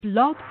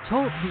Blog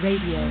Talk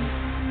Radio.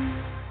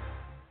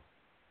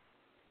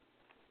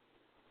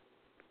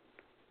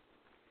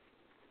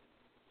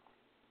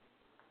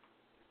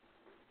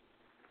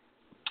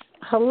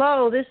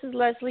 Hello, this is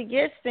Leslie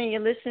Gist, and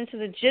you're listening to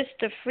the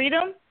Gist of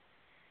Freedom.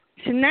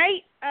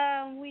 Tonight,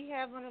 we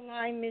have on the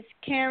line Miss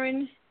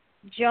Karen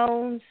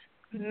Jones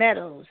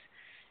Meadows.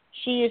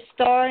 She is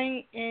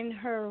starring in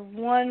her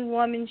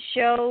one-woman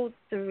show,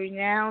 the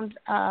renowned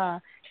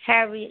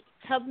Harriet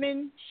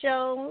Tubman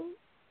show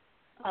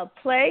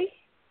play.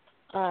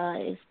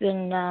 It's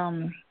been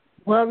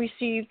well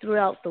received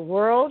throughout the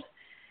world.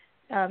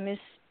 Miss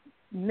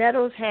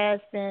Meadows has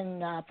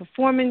been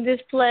performing this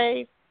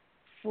play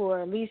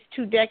for at least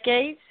 2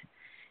 decades,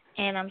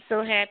 and I'm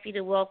so happy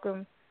to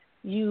welcome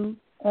you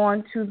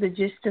on to the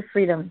Gist of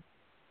Freedom.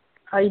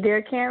 Are you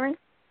there, Karen?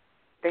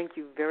 Thank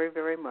you very,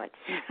 very much.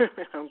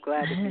 I'm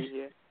glad to be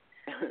here.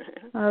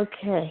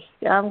 Okay.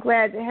 I'm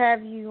glad to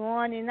have you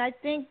on, and I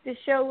think the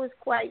show is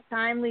quite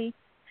timely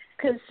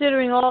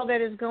considering all that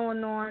is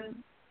going on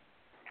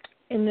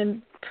in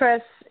the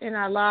press in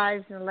our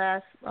lives in the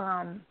last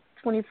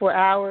 24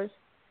 hours.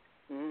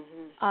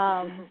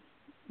 Mm-hmm.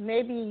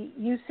 Maybe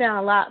you sound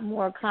a lot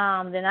more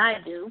calm than I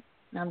do.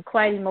 I'm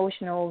quite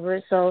emotional over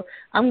it, so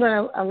I'm going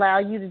to allow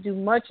you to do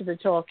much of the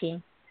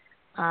talking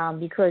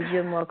because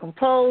you're more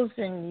composed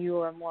and you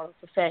are more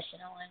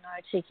professional and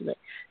articulate.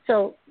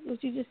 So would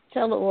you just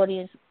tell the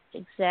audience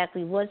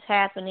exactly what's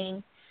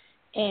happening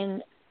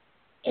and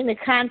in the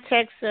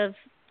context of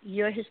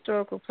your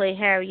historical play,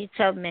 Harriet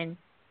Tubman?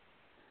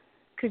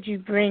 Could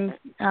you merge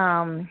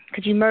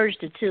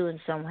the two in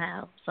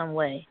some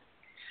way?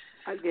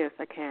 Yes,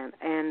 I can.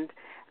 And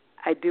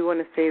I do want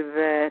to say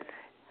that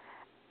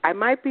I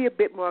might be a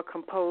bit more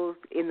composed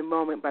in the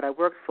moment, but I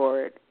worked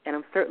for it, and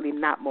I'm certainly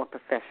not more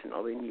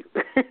professional than you.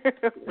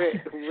 we're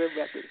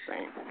about the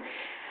same.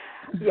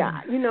 Yeah,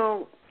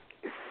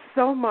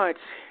 so much.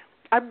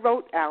 I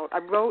wrote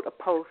a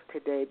post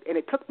today, and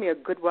it took me a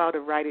good while to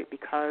write it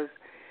because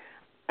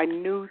I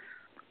knew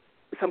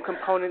some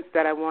components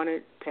that I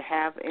wanted to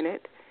have in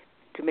it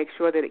to make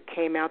sure that it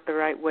came out the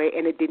right way,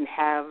 and it didn't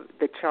have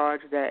the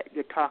charge that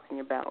you're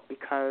talking about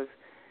because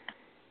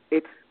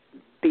it's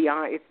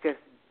just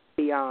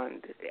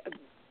beyond.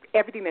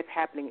 Everything that's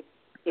happening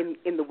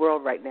in the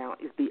world right now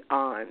is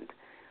beyond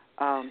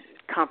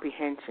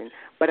comprehension.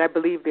 But I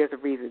believe there's a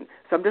reason.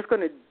 So I'm just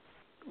going to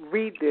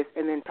read this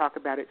and then talk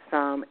about it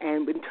some.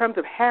 And in terms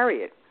of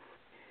Harriet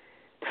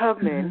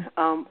Tubman,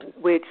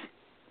 which,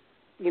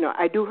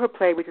 I do her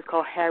play, which is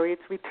called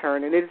Harriet's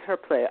Return, and it is her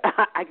play.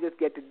 I just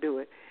get to do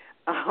it.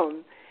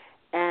 And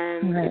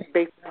It's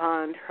based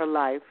on her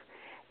life.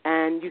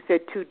 And you said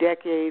 2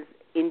 decades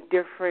in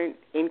different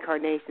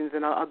incarnations,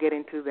 and I'll get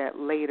into that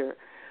later.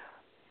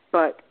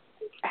 But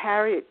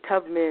Harriet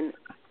Tubman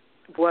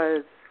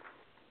was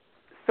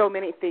so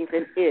many things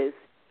and is.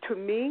 To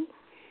me,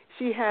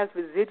 she has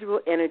residual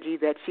energy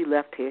that she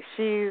left here.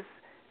 She's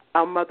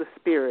our mother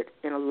spirit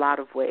in a lot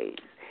of ways.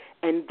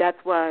 And that's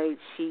why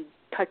she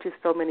touches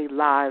so many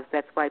lives.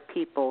 That's why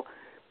people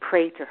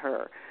pray to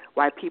her,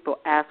 why people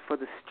ask for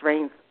the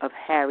strength of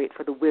Harriet,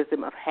 for the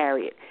wisdom of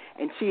Harriet.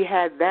 And she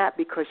had that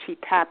because she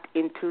tapped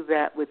into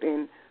that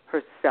within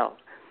herself.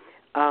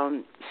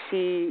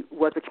 She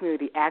was a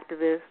community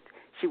activist.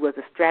 She was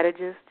a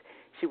strategist.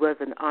 She was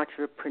an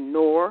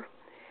entrepreneur.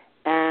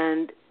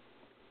 And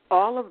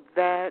all of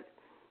that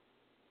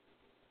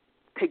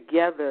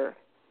together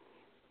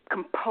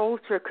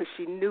composed her because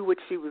she knew what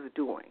she was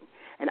doing.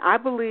 And I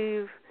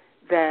believe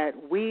that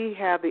we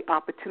have the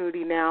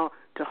opportunity now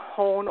to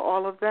hone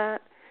all of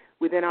that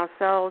within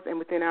ourselves and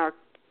within our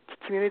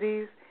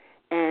communities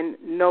and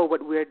know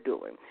what we're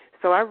doing.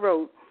 So I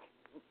wrote,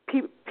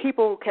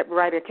 people kept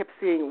writing, I kept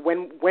seeing,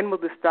 when will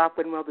this stop,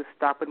 when will this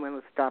stop, and when will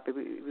it stop? It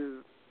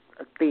was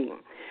a theme.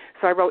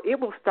 So I wrote, it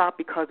will stop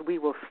because we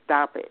will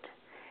stop it.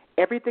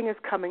 Everything is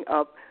coming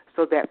up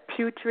so that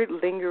putrid,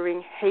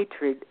 lingering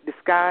hatred,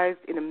 disguised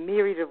in a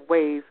myriad of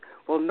ways,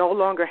 will no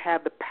longer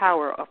have the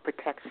power of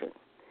protection.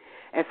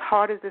 As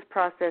hard as this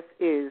process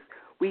is,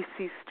 we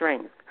see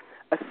strength,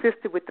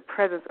 assisted with the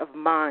presence of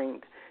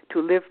mind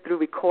to live through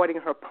recording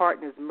her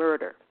partner's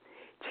murder.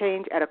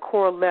 Change at a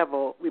core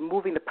level,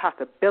 removing the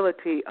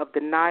possibility of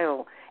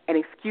denial and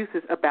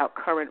excuses about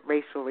current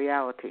racial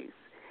realities.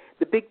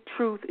 The big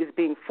truth is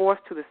being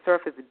forced to the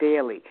surface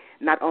daily,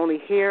 not only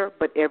here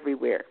but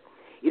everywhere.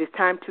 It is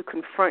time to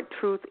confront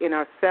truth in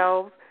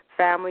ourselves,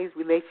 families,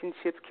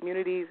 relationships,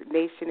 communities,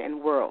 nation,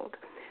 and world.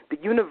 The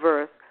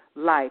universe,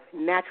 life,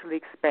 naturally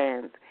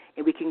expands,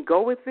 and we can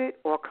go with it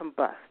or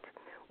combust.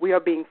 We are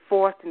being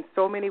forced in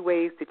so many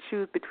ways to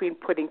choose between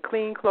putting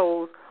clean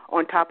clothes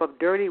on top of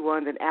dirty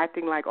ones and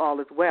acting like all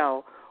is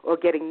well, or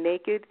getting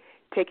naked,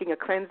 taking a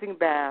cleansing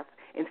bath,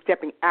 and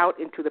stepping out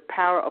into the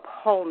power of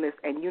wholeness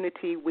and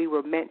unity we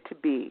were meant to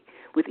be,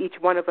 with each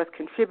one of us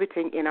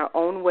contributing in our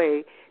own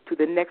way to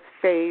the next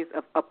phase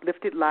of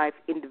uplifted life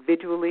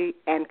individually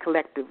and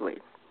collectively.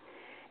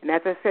 And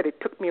as I said,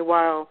 it took me a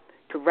while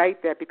to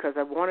write that because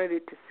I wanted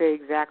it to say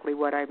exactly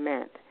what I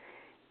meant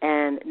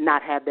and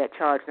not have that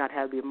charge, not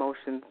have the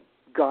emotions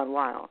gone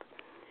wild.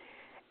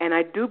 And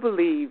I do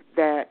believe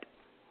that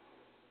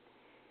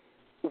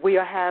we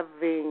are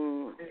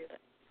having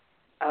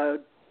a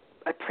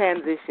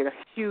transition, a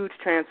huge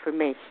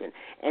transformation.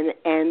 And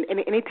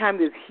anytime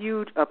there's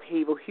huge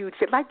upheaval, huge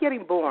shit, like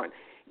getting born.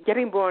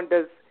 Getting born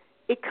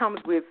comes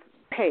with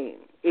pain.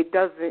 It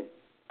doesn't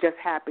just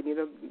happen.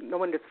 No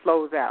one just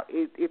flows out.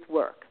 It's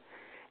work.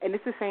 And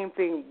it's the same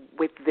thing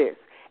with this.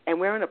 And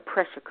we're in a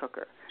pressure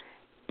cooker.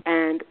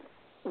 And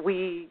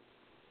we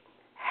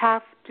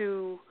have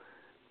to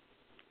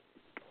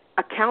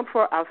account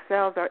for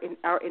ourselves,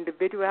 our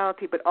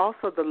individuality, but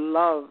also the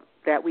love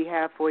that we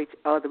have for each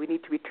other. We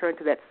need to return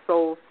to that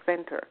soul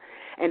center.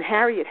 And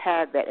Harriet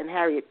had that, and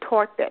Harriet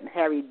taught that, and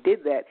Harriet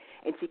did that,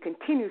 and she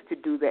continues to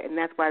do that, and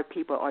that's why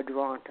people are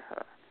drawn to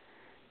her.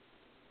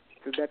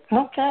 So that's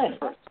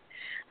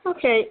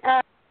Okay.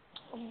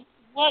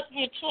 What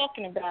you're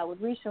talking about,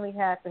 what recently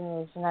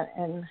happened is,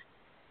 and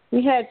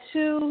we had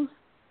two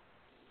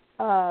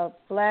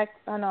black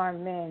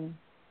unarmed men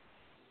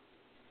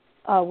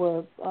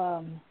were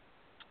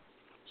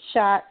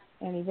shot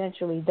and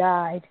eventually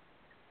died.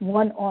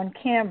 One on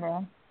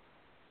camera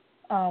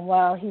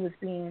while he was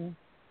being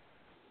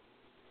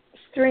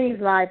streamed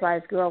live by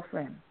his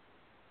girlfriend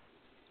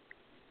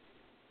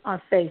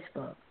on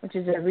Facebook, which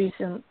is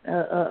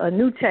a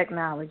new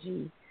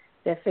technology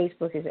that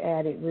Facebook has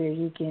added, where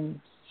you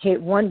can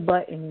hit one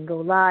button and go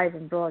live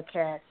and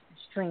broadcast and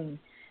stream.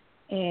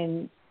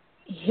 And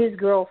his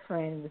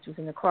girlfriend, which was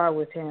in the car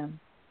with him,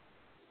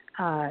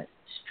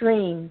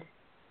 streamed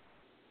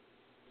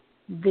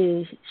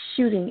the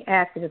shooting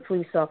after the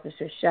police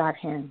officer shot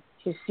him.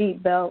 His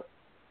seatbelt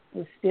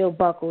was still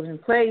buckled in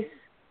place.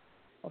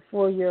 A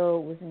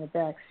 4-year-old was in the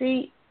back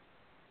seat,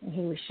 and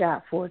he was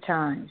shot 4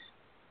 times.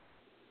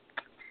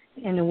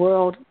 In the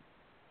world,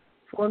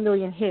 4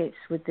 million hits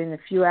within a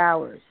few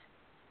hours.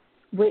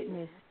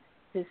 Witnessed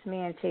this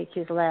man take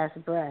his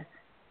last breath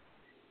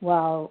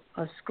while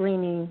a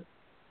screaming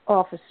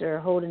officer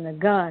holding a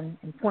gun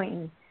and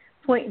pointing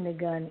the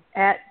gun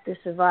at the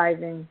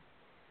surviving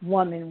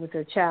woman with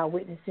her child,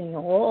 witnessing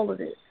all of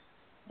this.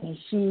 And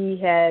she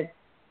had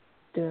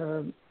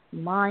the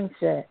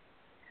mindset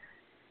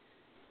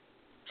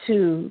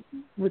to,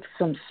 with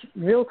some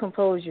real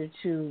composure,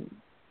 to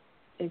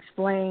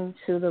explain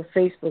to the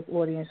Facebook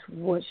audience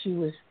what she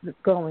was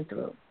going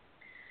through.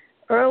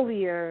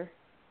 Earlier,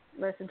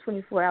 less than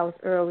 24 hours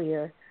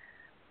earlier,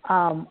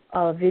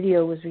 a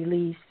video was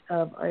released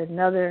of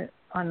another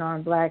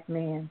unarmed black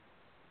man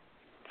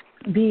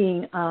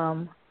being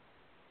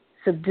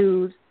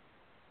subdued.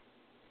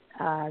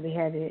 They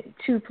had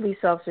 2 police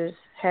officers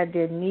had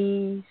their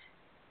knees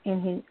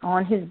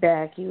on his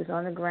back. He was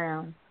on the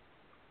ground,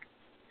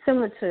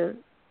 similar to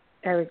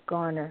Eric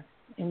Garner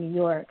in New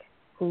York,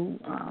 who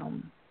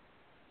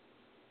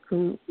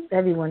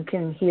everyone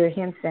can hear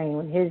him saying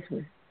when his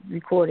was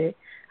recorded,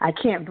 "I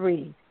can't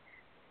breathe."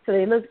 So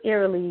they looked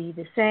eerily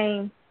the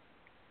same,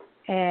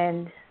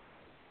 and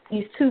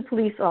these 2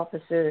 police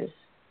officers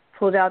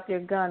pulled out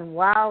their gun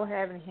while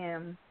having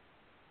him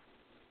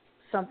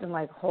something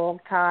like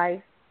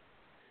hog-tied,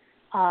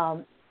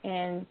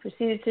 and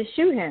proceeded to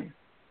shoot him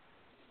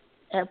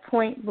at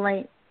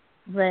point-blank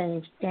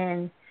range.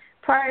 And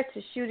prior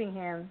to shooting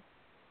him,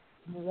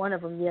 one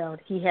of them yelled,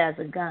 "He has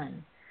a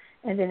gun."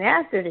 And then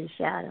after they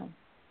shot him,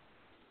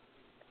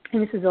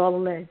 and this is all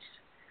alleged,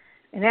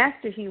 and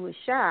after he was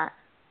shot,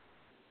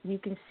 you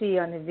can see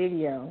on the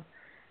video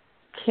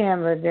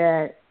camera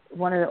that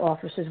one of the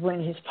officers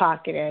went in his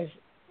pocket as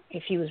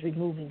if he was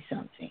removing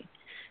something.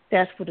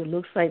 That's what it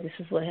looks like. This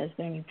is what has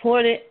been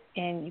reported,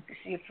 and you can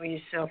see it for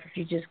yourself if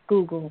you just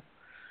Google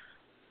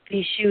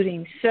these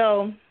shootings.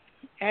 So,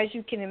 as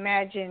you can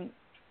imagine,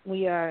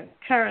 we are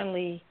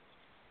currently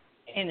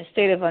in a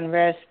state of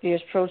unrest.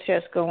 There's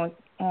protests going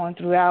on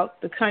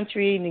throughout the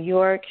country. New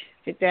York,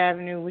 Fifth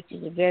Avenue, which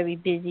is a very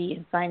busy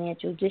and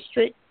financial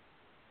district.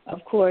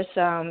 Of course,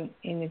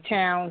 in the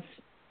towns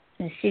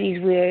and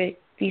cities where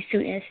these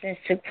 2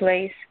 incidents took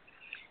place,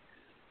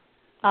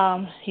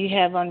 you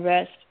have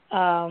unrest.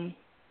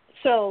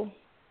 So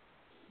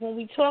when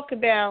we talk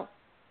about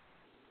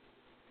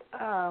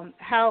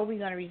how are we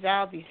going to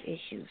resolve these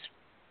issues,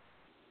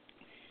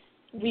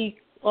 we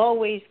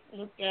always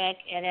look back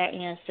at our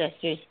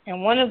ancestors.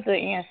 And one of the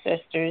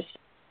ancestors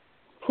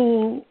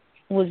who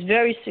was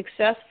very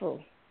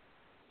successful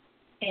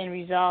in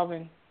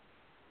resolving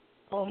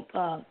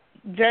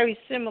very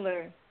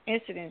similar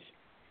incidents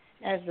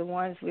as the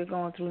ones we're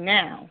going through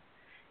now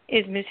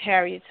is Miss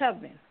Harriet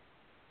Tubman.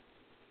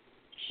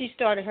 She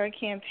started her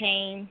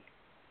campaign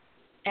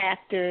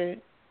after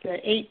the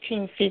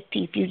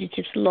 1850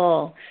 Fugitives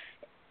Law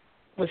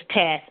was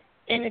passed.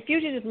 And the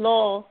Fugitive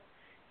Law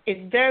is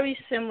very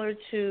similar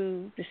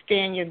to the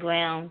Stand Your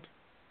Ground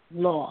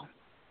law.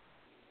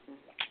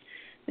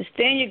 The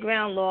Stand Your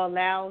Ground law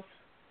allows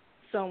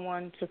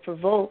someone to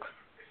provoke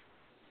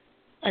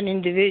an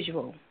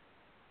individual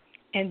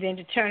and then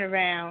to turn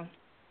around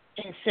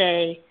and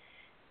say,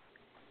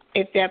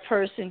 if that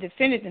person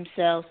defended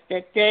themselves,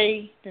 that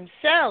they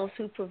themselves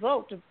who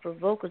provoked, the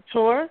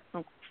provocateur,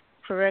 I'm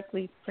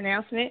correctly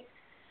pronouncing it,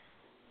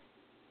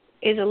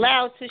 is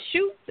allowed to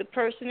shoot the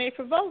person they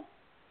provoke.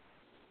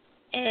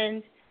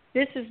 And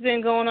this has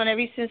been going on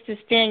ever since the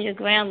Stand Your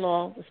Ground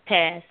law was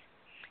passed.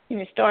 And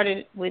it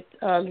started with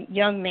a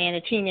young man,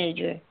 a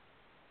teenager,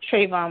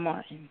 Trayvon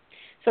Martin.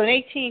 So in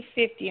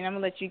 1850, and I'm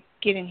going to let you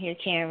get in here,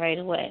 Karen, right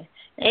away.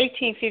 In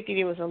 1850,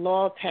 there was a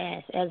law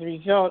passed as a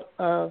result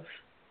of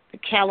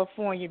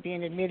California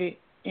being admitted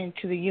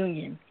into the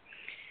Union.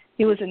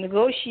 There was a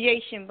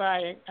negotiation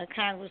by a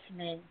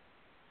congressman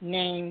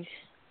named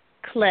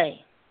Clay.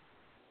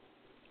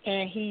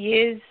 And he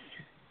is,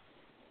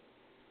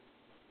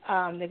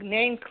 the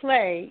name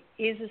Clay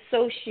is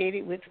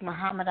associated with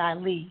Muhammad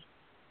Ali,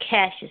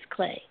 Cassius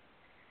Clay.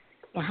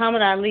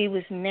 Muhammad Ali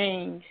was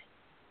named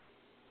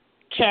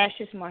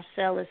Cassius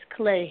Marcellus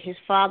Clay. His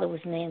father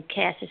was named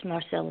Cassius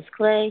Marcellus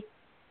Clay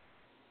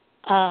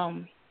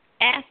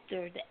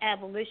after the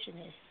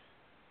abolitionist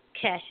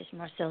Cassius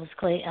Marcellus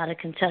Clay out of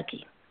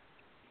Kentucky.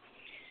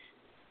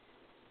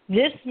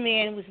 This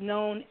man was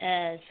known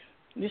as,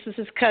 this was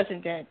his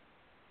cousin that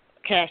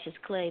Cassius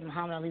Clay,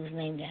 Muhammad Ali, was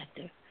named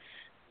after.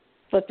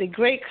 But the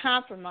great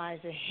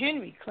compromiser,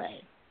 Henry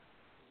Clay,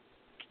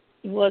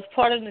 was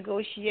part of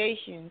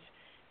negotiations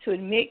to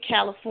admit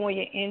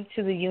California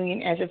into the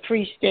Union as a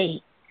free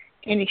state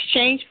in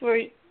exchange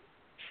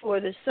for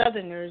the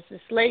Southerners, the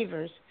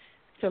slavers,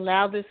 to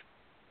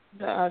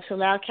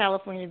allow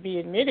California to be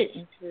admitted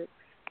into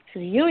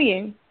the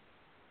Union.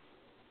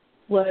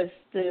 Was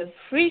the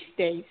free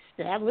states,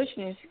 the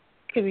abolitionists,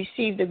 could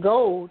receive the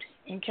gold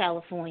in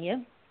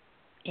California,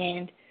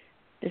 and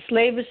the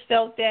slavers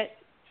felt that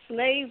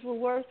slaves were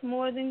worth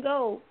more than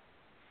gold.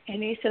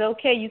 And they said,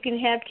 okay, you can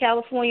have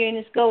California and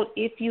its gold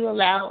if you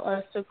allow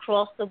us to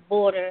cross the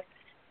border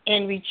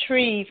and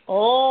retrieve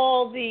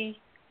all the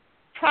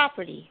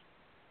property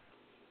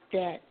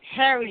that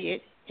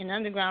Harriet and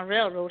Underground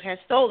Railroad had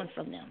stolen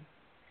from them.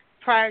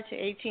 Prior to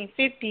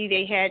 1850,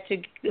 they had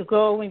to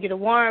go and get a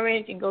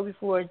warrant and go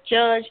before a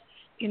judge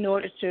in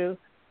order to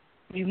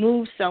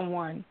remove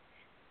someone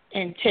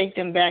and take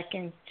them back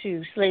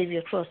into slavery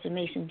across the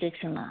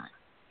Mason-Dixon line.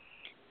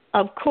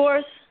 Of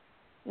course,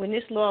 when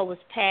this law was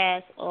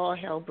passed, all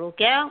hell broke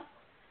out.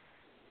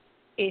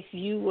 If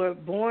you were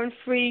born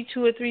free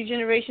 2 or 3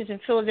 generations in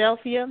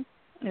Philadelphia,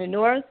 in the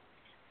North,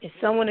 if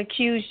someone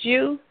accused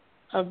you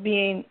of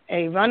being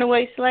a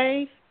runaway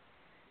slave,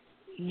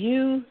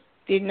 you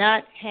did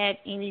not have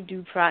any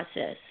due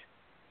process.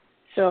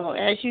 So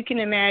as you can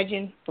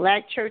imagine,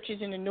 black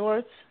churches in the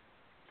North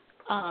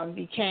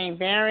became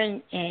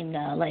barren, and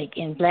like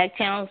in black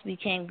towns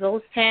became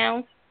ghost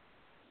towns,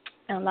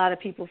 and a lot of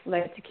people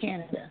fled to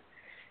Canada.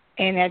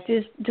 And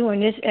during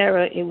this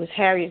era, it was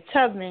Harriet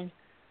Tubman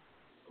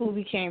who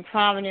became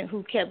prominent,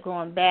 who kept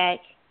going back,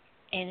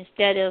 and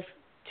instead of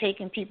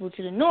taking people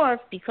to the North,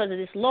 because of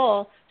this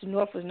law, the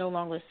North was no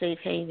longer a safe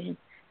haven.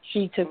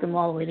 She took them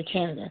all the way to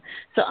Canada.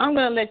 So I'm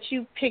going to let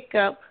you pick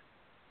up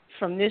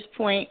from this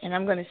point, and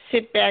I'm going to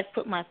sit back,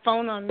 put my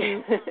phone on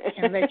mute,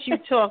 and let you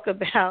talk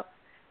about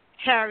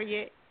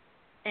Harriet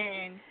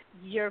and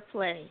your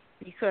play,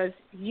 because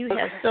you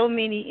have so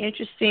many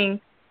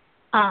interesting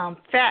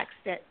facts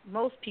that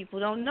most people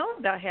don't know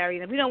about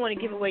Harriet. And we don't want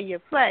to give away your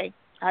play.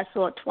 I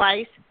saw it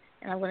twice,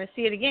 and I'm going to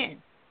see it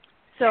again.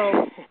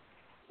 So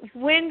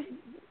when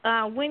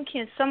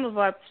can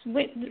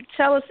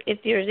tell us if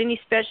there's any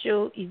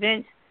special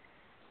events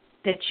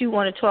that you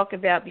want to talk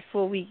about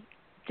before we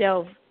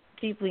delve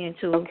deeply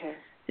into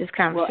this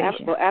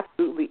conversation? Well,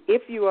 absolutely.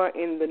 If you are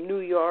in the New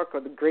York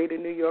or the greater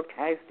New York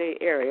tri-state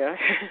area,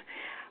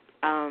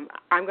 I'm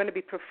going to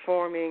be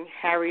performing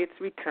Harriet's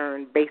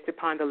Return based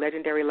upon the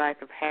legendary life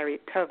of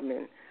Harriet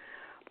Tubman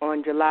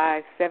on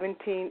July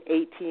 17,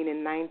 18,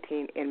 and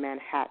 19 in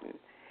Manhattan.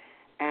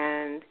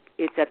 And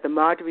it's at the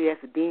Marjorie S.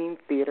 Dean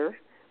Theater,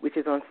 which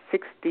is on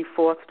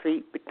 64th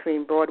Street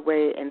between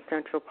Broadway and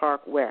Central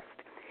Park West.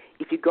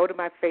 If you go to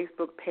my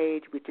Facebook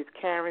page, which is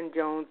Karen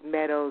Jones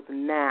Meadows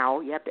Now,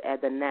 you have to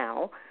add the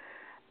now,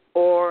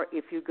 or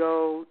if you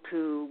go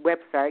to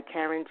website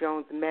Karen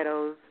Jones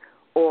Meadows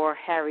or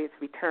Harriet's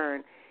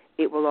Return,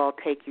 it will all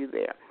take you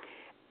there.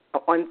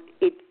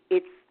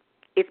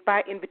 It's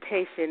by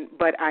invitation,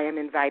 but I am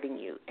inviting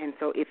you. And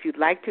so if you'd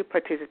like to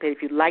participate,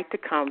 if you'd like to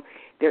come,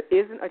 there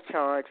isn't a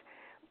charge.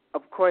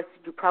 Of course,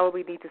 you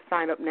probably need to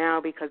sign up now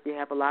because we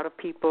have a lot of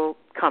people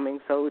coming,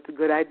 so it's a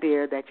good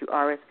idea that you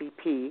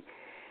RSVP.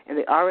 And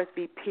the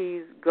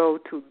RSVPs go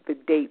to the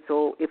date.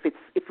 So if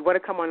you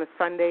want to come on a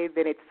Sunday,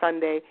 then it's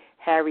Sunday,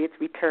 Harriet's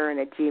Return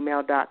at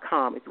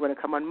gmail.com. If you want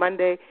to come on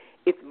Monday,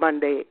 it's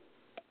Monday,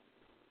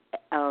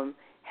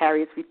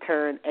 Harriet's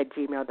Return at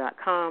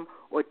gmail.com,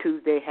 or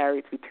Tuesday,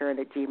 Harriet's Return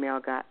at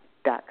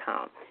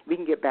gmail.com. We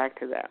can get back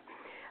to that.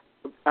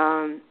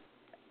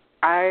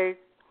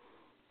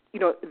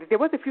 There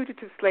was a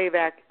Fugitive Slave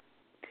Act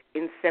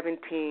in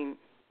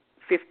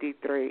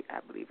 1753, I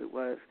believe it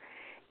was,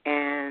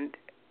 and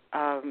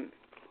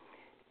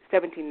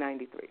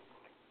 1793.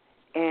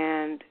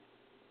 And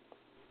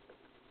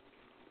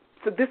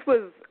so this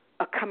was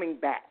a coming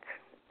back.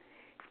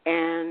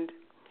 And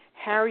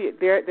Harriet,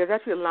 there's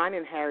actually a line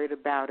in Harriet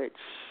about it.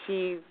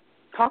 She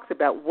talks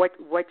about what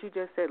you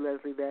just said,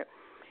 Leslie, that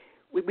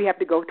we have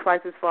to go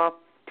twice as far,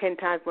 10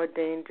 times more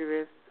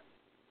dangerous,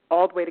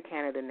 all the way to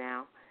Canada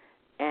now,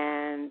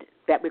 and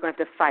that we're going to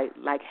have to fight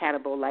like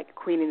Hannibal, like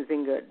Queen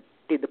Nzinga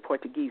did the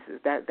Portuguese.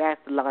 That's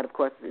the line, of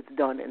course, it's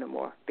done in a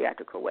more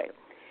theatrical way.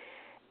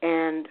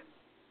 And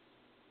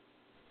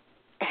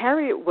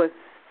Harriet was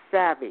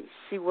savvy.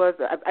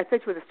 I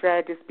said she was a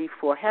strategist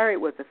before.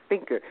 Harriet was a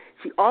thinker.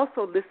 She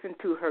also listened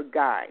to her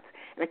guides.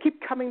 And I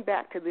keep coming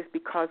back to this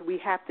because we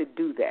have to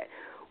do that.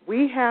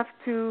 We have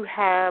to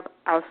have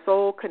our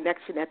soul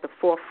connection at the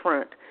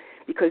forefront,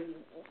 because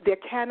there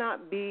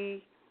cannot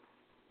be,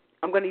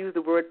 I'm going to use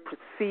the word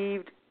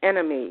perceived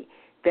enemy,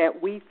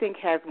 that we think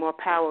has more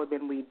power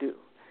than we do.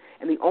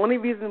 And the only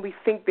reason we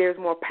think there's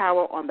more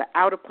power on the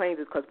outer planes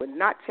is because we're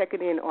not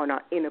checking in on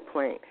our inner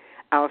plane.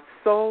 Our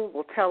soul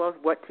will tell us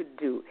what to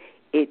do.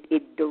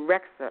 It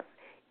directs us.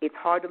 It's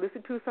hard to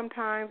listen to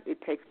sometimes.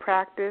 It takes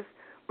practice,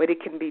 but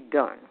it can be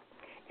done.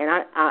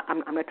 And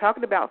I'm not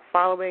talking about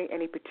following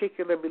any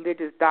particular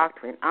religious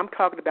doctrine. I'm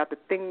talking about the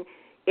thing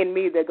in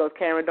me that goes,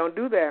 Karen, don't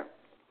do that.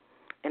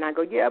 And I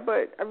go, yeah,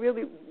 but I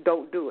really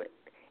don't do it.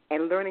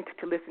 And learning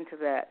to listen to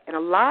that. And a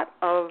lot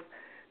of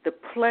the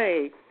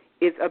play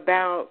is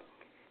about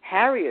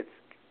Harriet's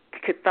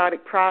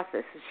cathartic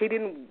process. She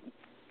didn't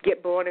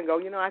get born and go,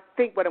 I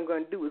think what I'm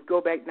going to do is go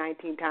back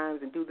 19 times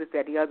and do this,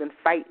 that, the other, and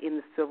fight in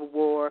the Civil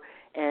War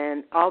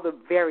and all the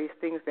various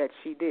things that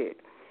she did.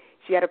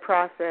 She had a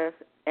process,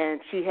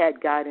 and she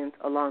had guidance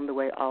along the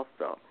way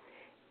also.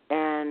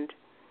 And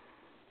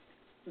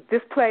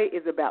this play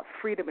is about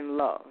freedom and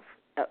love.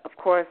 Of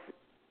course,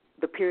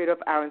 the period of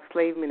our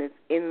enslavement is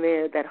in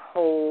there, that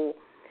whole,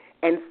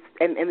 and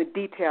the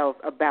details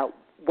about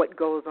what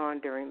goes on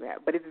during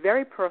that. But it's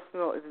very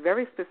personal, it's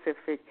very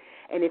specific,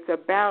 and it's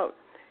about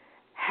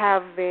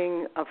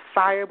having a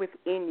fire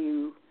within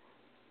you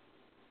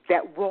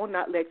that will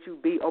not let you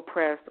be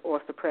oppressed or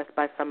suppressed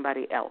by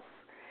somebody else,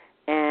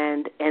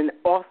 and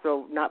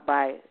also not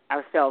by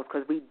ourselves,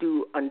 because we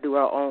do undo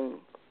our own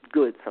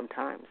good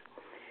sometimes.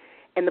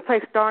 And the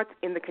play starts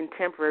in the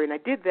contemporary, and I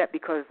did that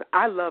because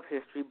I love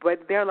history,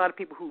 but there are a lot of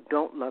people who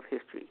don't love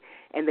history,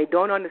 and they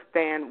don't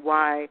understand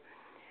why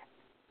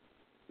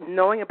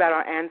knowing about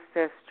our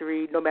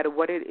ancestry, no matter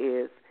what it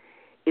is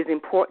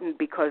important,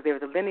 because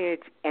there's a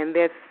lineage and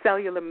there's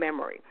cellular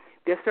memory.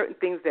 There's certain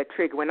things that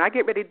trigger. When I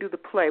get ready to do the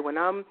play,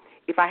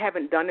 if I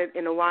haven't done it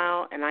in a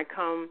while and I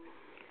come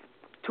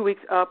 2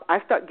 weeks up,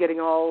 I start getting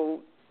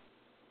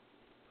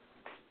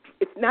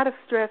it's not a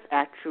stress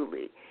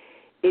actually.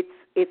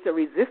 It's a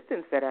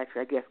resistance that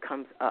actually, I guess,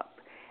 comes up.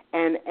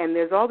 And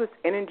there's all this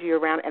energy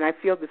around, and I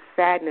feel the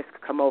sadness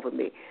come over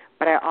me.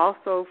 But I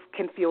also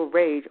can feel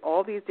rage,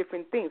 all these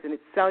different things, and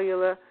it's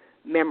cellular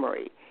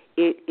memory.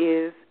 It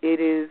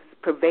is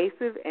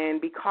pervasive,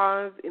 and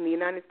because in the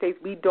United States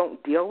we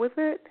don't deal with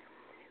it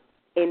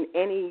in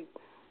any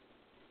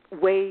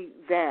way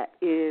that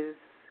is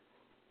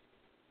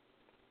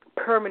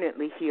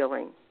permanently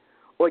healing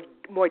or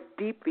more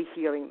deeply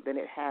healing than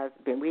it has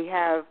been. We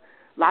have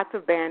lots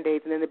of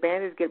Band-Aids, and then the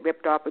Band-Aids get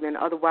ripped off, and then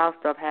other wild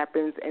stuff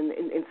happens, and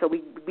so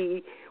we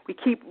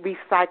keep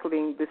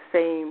recycling the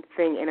same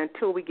thing, and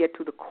until we get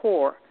to the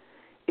core,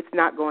 it's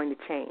not going to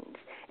change.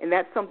 And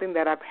that's something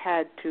that I've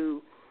had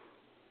to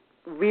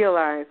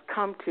realize,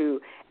 come to,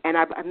 and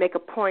I make a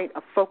point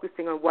of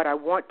focusing on what I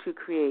want to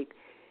create,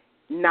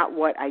 not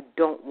what I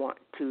don't want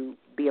to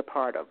be a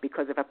part of.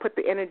 Because if I put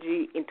the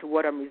energy into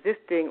what I'm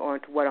resisting or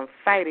into what I'm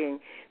fighting,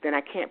 then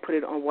I can't put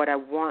it on what I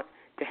want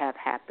to have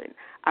happen.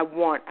 I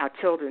want our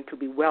children to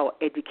be well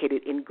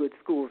educated in good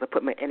schools. I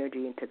put my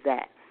energy into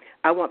that.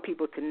 I want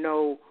people to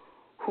know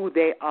who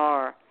they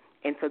are,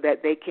 and so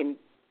that they can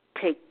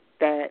take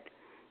that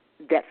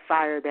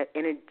fire, that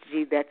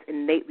energy that's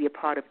innately a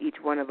part of each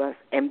one of us,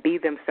 and be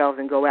themselves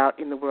and go out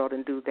in the world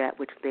and do that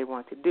which they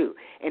want to do.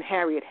 And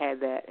Harriet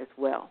had that as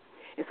well.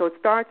 And so it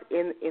starts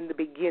in the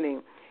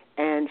beginning,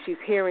 and she's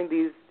hearing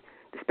these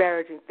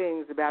disparaging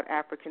things about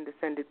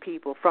African-descended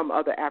people from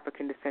other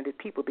African-descended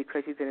people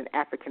because she's in an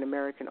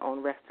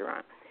African-American-owned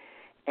restaurant.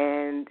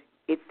 And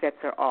it sets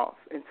her off.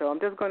 And so I'm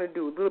just going to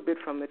do a little bit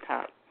from the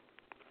top.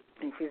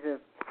 And she says,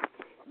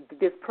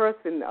 this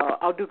person,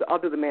 I'll do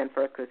the man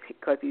first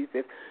because he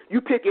says, you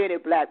pick any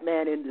black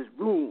man in this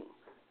room,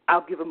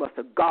 I'll give him a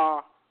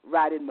cigar,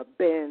 ride in my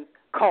Benz,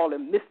 call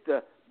him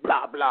Mr.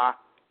 Blah, blah,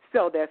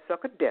 sell that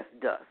sucker death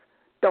dust,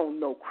 don't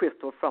know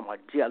crystal from a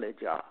jelly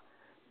jar.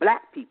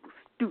 Black people,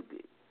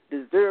 stupid,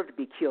 deserve to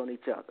be killing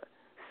each other,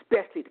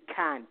 especially the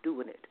kind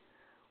doing it.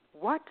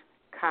 What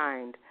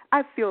kind?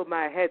 I feel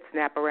my head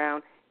snap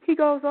around. He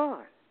goes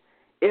on.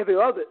 Every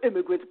other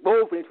immigrant's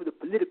woven into the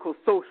political,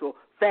 social,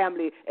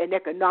 family, and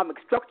economic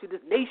structure of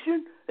this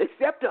nation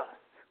except us.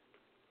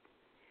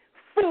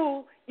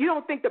 Fool, you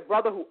don't think the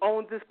brother who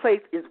owns this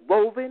place is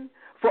woven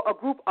for a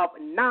group of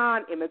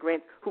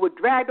non-immigrants who were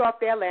dragged off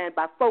their land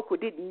by folk who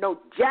didn't know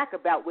jack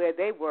about where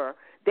they were,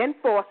 then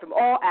forced from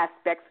all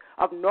aspects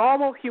of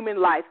normal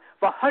human life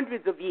for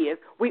hundreds of years?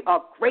 We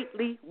are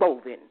greatly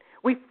woven.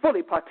 We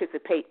fully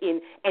participate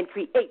in and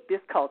create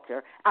this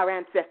culture our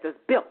ancestors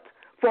built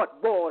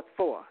fought wars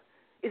for?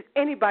 Is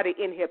anybody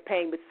in here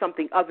paying with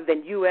something other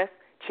than U.S.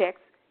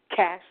 checks,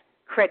 cash,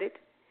 credit?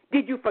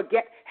 Did you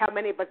forget how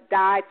many of us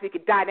died so we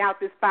could dine out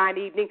this fine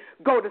evening,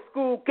 go to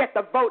school, get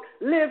the vote,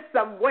 live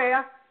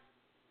somewhere?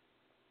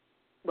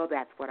 Well,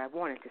 that's what I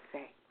wanted to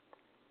say.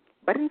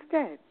 But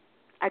instead,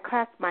 I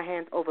clasped my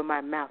hands over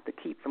my mouth to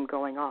keep from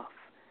going off.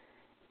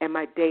 And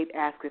my date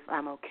asked if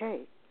I'm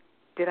okay.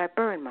 Did I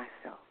burn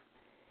myself?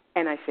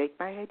 And I shake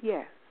my head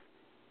yes,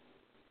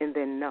 and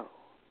then no,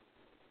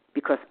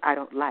 because I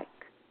don't like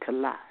to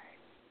lie.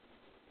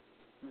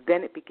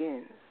 Then it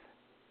begins,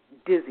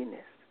 dizziness.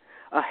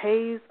 A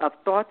haze of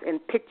thoughts and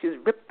pictures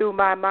ripped through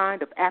my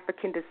mind of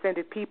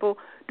African-descended people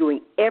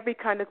doing every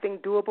kind of thing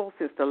doable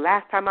since the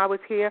last time I was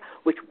here,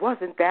 which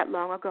wasn't that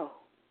long ago.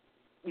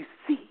 You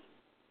see,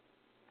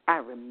 I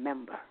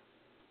remember.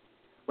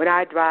 When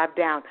I drive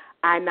down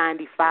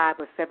I-95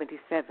 or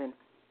 77,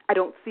 I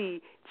don't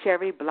see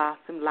cherry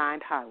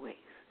blossom-lined highways.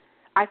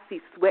 I see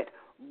sweat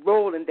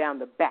rolling down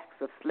the backs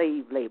of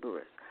slave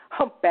laborers,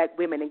 humpbacked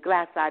women and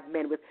glass-eyed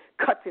men with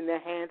cuts in their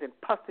hands and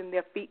pus in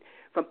their feet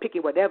from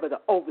picking whatever the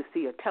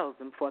overseer tells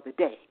them for the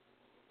day.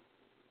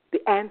 The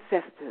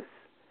ancestors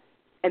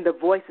and the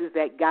voices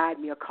that guide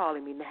me are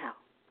calling me now.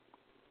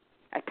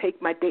 I take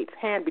my date's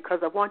hand because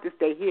I want to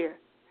stay here.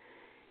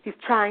 He's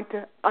trying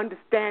to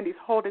understand. He's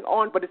holding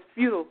on, but it's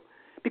futile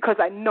because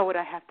I know what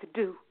I have to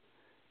do.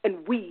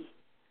 And we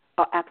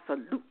are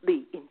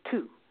absolutely in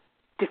two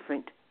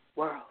different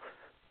worlds.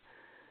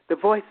 The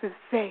voices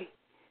say,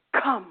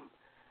 "Come,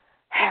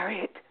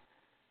 Harriet.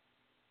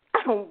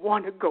 I don't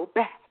want to go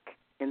back."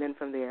 And then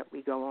from there,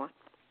 we go on.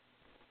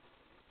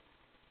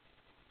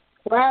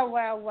 Wow,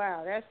 wow,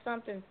 wow. That's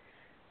something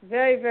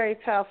very, very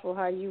powerful,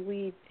 how you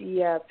weave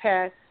the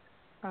past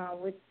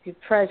with the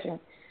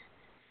present.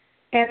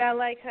 And I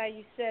like how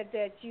you said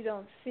that you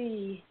don't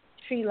see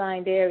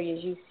tree-lined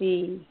areas. You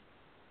see,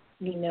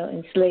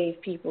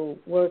 enslaved people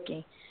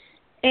working.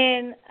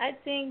 And I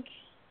think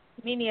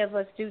many of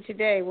us do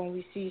today when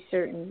we see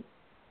certain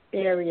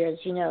areas,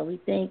 we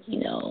think,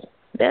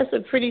 that's a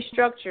pretty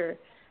structure.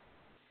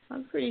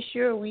 I'm pretty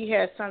sure we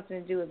had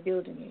something to do with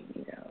building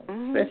it,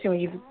 especially when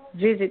you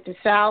visit the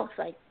South,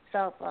 like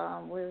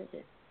where is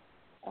it?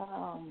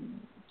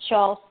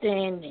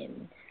 Charleston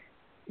and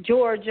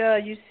Georgia.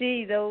 You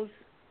see those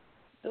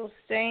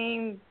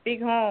same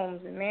big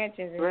homes and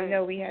mansions, and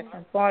right. We had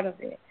some part of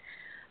it.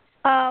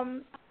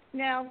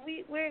 Now,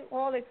 we're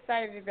all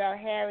excited about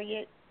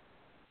Harriet.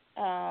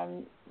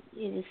 It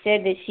is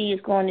said that she is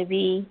going to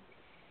be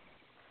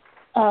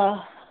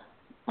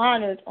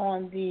honored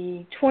on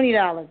the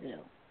 $20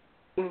 bill.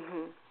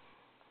 Mm-hmm.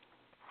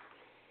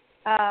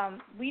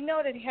 We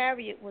know that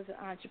Harriet was an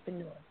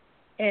entrepreneur.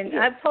 And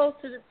I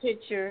posted a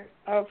picture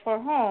of her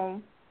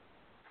home,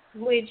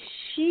 which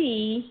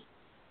she,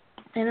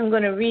 and I'm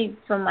going to read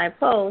from my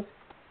post,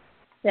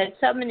 that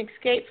Tubman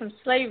escaped from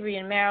slavery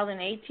in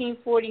Maryland in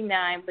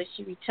 1849, but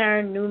she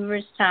returned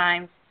numerous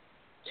times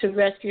to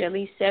rescue at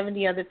least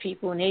 70 other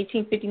people. In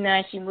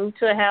 1859, she moved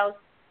to a house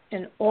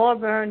in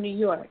Auburn, New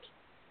York.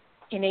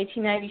 In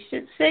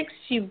 1896,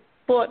 she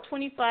bought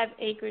 25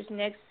 acres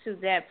next to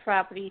that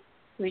property,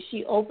 where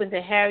she opened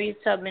the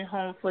Harriet Tubman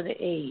Home for the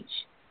Aged,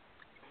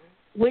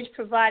 which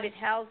provided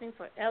housing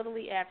for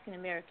elderly African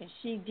Americans.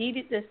 She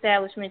deeded the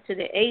establishment to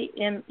the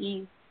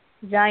AME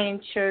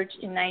Zion Church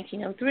in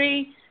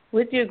 1903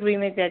 with the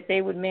agreement that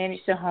they would manage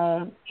the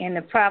home and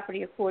the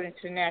property according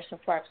to the National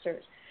Park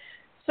Service.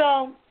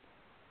 So,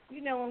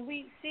 when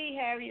we see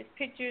Harriet's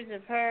pictures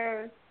of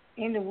her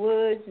in the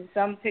woods, and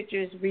some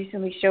pictures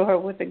recently show her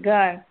with a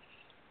gun,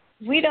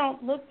 we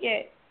don't look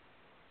at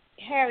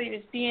Harriet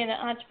as being an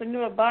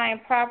entrepreneur, buying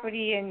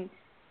property and,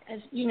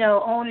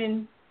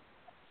 owning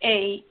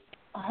a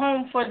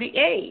home for the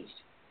aged.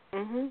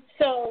 Mm-hmm.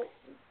 So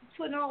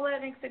putting all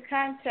that into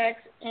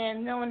context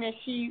and knowing that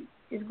she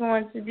is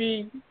going to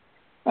be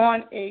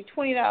on a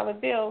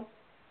 $20 bill,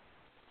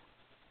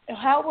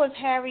 how was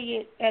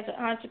Harriet as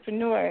an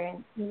entrepreneur?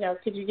 And,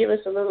 could you give us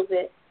a little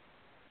bit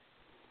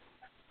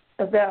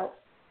about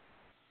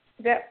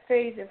that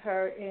phase of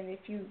her, and if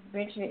you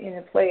mention it in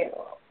the play at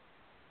all?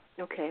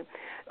 Okay.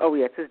 Oh,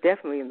 yes, it's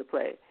definitely in the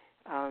play.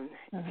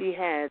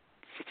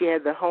 She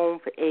had the home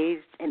for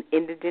aged and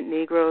indigent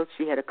Negroes.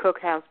 She had a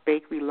cookhouse,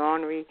 bakery,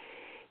 laundry.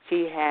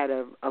 She had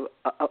a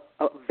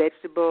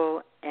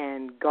vegetable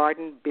and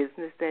garden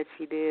business that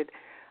she did.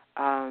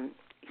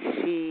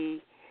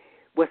 She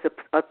was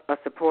a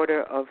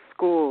supporter of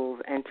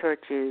schools and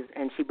churches,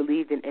 and she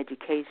believed in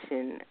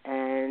education,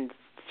 and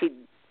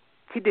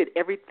she did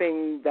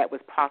everything that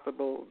was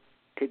possible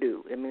to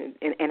do,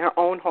 in her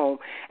own home.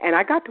 And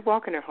I got to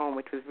walk in her home,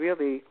 which was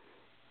really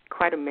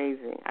quite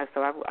amazing.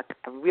 So I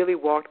really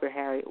walked where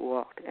Harriet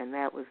walked, and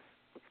that was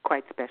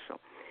quite special.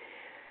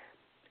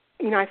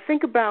 I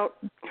think about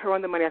her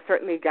on the money. I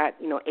certainly got,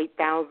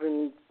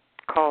 8,000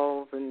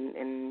 calls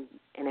and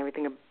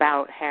everything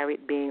about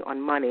Harriet being on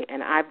money,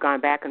 and I've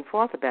gone back and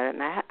forth about it,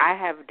 and I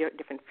have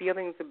different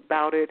feelings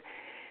about it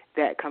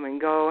that come and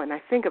go, and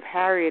I think of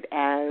Harriet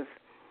as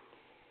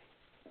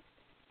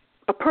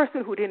a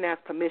person who didn't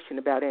ask permission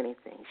about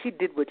anything. She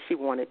did what she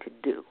wanted to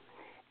do,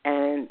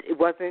 and it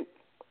wasn't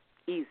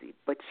easy,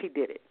 but she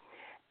did it.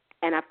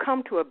 And I've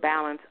come to a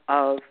balance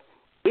of,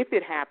 if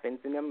it happens,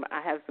 and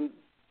I have some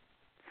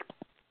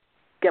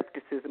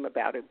skepticism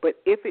about it, but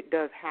if it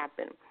does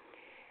happen,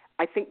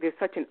 I think there's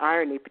such an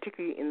irony,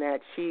 particularly in that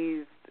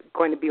she's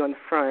going to be on the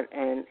front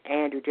and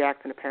Andrew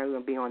Jackson apparently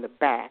going to be on the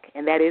back,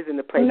 and that is in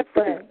the place.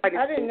 I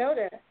didn't know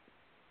that.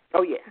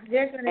 Oh, yeah.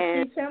 They're going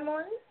to keep him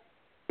on?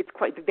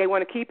 They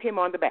want to keep him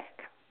on the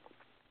back.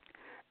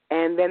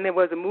 And then there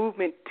was a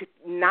movement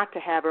not to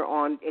have her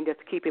on and just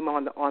to keep him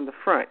on the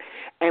front.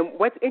 And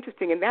what's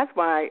interesting, and that's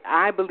why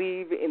I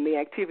believe in the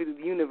activity of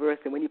the universe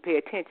and when you pay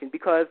attention,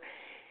 because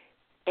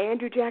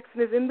Andrew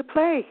Jackson is in the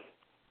play.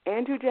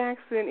 Andrew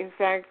Jackson, in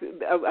fact,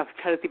 I'm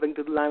trying to see if I can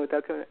do the line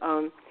without coming.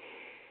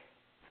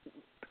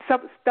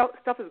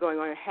 Stuff is going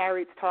on.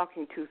 Harriet's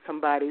talking to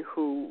somebody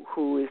who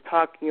is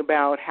talking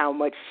about how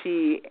much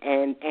she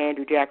and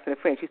Andrew Jackson are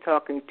friends. She's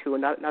talking to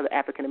another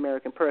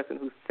African-American person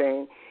who's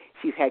saying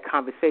she's had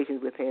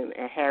conversations with him,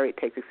 and Harriet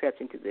takes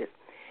exception to this.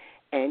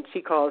 And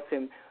she calls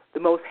him the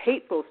most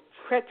hateful,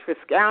 treacherous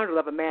scoundrel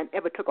of a man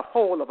ever took a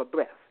hold of a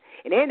breath.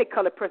 And any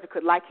colored person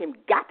could like him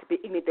got to be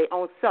ignorant their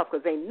own self,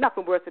 because ain't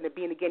nothing worse than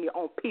being against your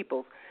own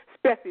peoples,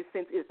 especially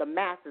since it's the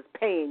masses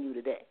paying you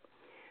today.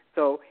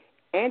 So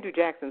Andrew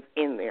Jackson's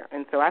in there,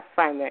 and so I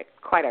find that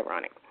quite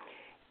ironic.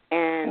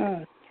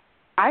 And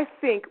I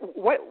think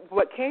what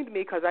came to me,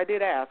 because I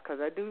did ask, because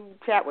I do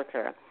chat with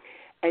her,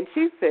 and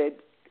she said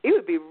it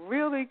would be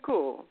really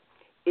cool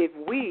if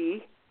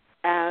we,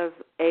 as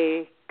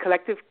a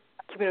collective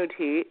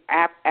community,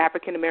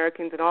 African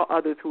Americans and all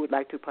others who would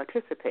like to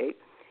participate,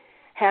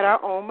 had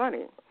our own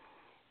money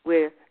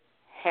with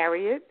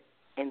Harriet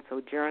and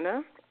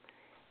Sojourner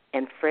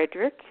and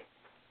Frederick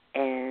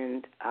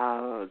and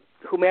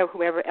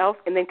whomever else,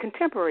 and then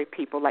contemporary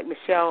people like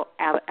Michelle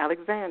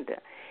Alexander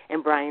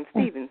and Brian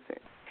Stevenson.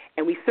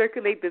 And we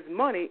circulate this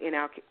money in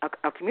our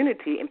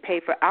community and pay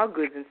for our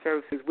goods and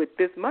services with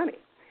this money.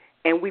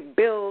 And we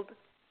build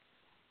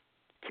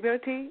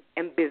community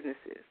and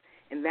businesses.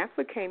 And that's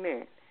what came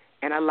in.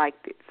 And I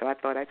liked it, so I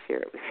thought I'd share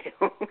it with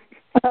you.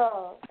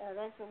 Oh,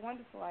 that's a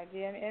wonderful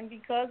idea. And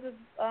because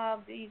of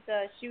these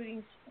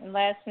shootings in the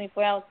last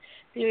 24 hours,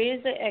 there is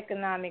an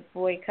economic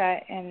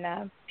boycott,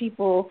 and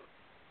people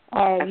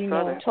are,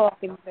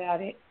 talking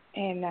about it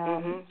and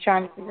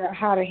trying to figure out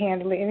how to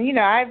handle it. And,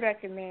 I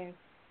recommend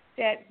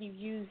that you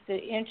use the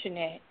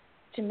Internet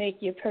to make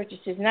your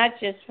purchases, not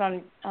just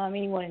from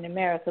anyone in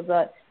America,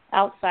 but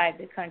outside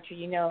the country.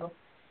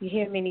 You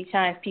hear many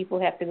times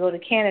people have to go to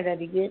Canada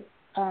to get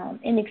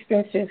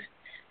inexpensive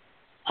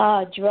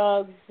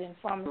drugs and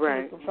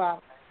pharmaceutical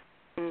products.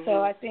 Mm-hmm.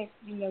 So I think,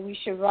 we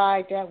should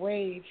ride that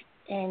wave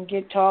and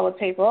get toilet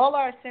paper, all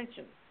our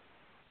essentials.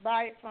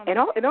 Buy it from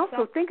and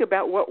also think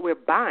about what we're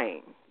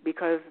buying,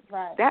 because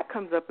that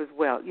comes up as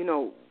well.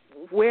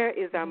 Where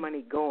is our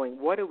money going?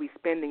 What are we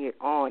spending it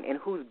on, and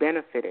who's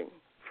benefiting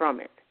from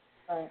it?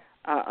 Right.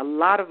 A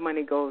lot of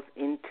money goes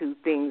into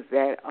things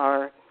that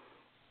are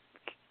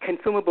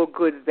consumable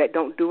goods that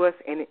don't do us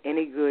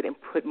any good, and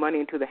put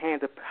money into the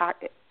hands of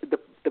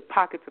the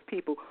pockets of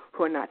people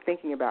who are not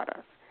thinking about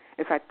us.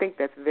 And so I think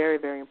that's very,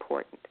 very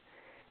important.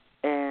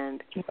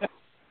 And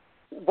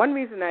one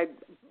reason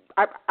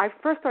I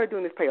first started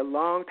doing this play a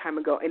long time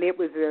ago, and it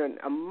was in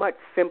a much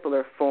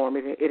simpler form.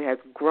 It has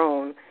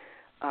grown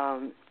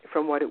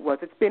from what it was.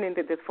 It's been in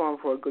this form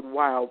for a good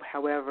while.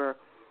 However,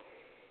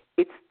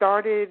 it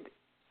started,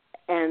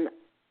 and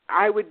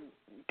I would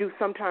do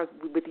sometimes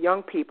with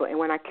young people, and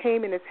when I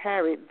came in as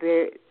Harriet,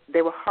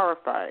 they were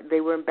horrified.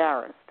 They were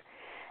embarrassed.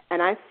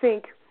 And I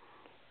think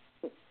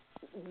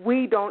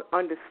we don't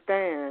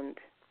understand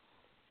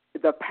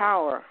the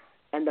power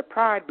and the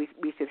pride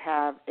we should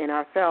have in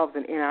ourselves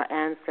and in our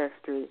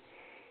ancestry,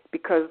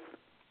 because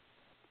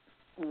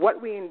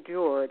what we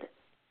endured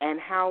and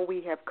how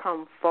we have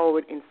come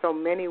forward in so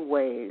many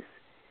ways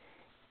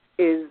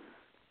is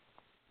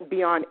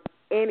beyond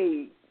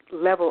any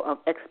level of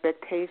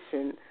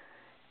expectation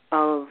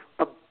of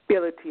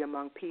ability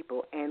among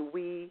people. And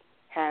we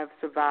have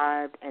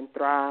survived and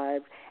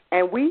thrived,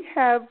 and we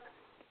have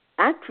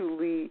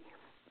actually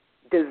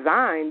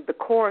designed the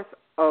course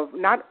of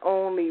not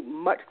only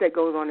much that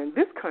goes on in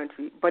this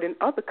country, but in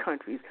other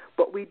countries,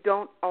 but we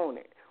don't own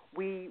it.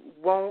 We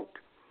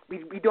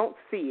don't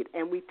see it,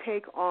 and we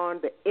take on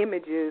the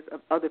images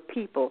of other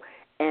people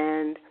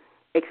and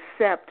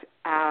accept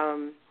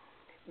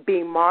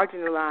being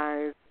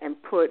marginalized and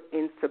put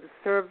in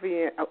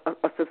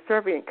a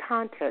subservient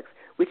context,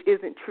 which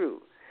isn't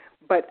true.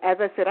 But as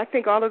I said, I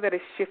think all of that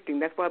is shifting.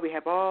 That's why we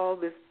have all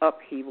this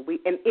upheaval.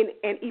 And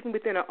even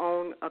within our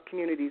own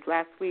communities.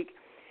 Last week,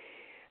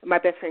 my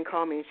best friend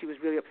called me, and she was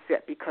really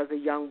upset because a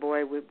young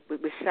boy was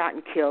shot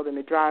and killed in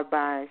a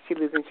drive-by. She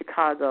lives in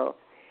Chicago.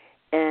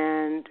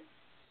 And,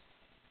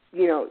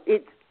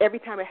 every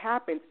time it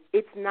happens,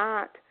 it's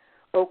not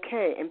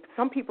okay. And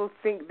some people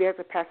think there's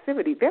a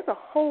passivity. There's a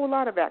whole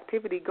lot of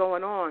activity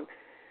going on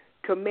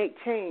to make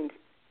change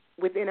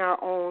within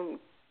our own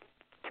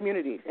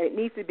communities. And it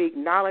needs to be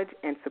acknowledged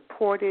and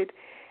supported.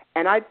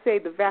 And I'd say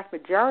the vast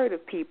majority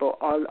of people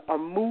are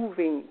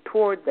moving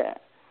toward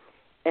that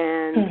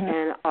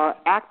and are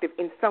active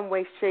in some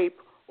way, shape,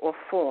 or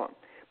form.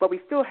 But we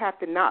still have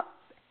to not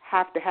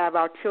have to have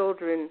our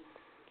children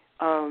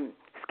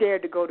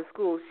scared to go to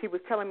school. She was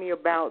telling me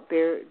about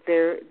there's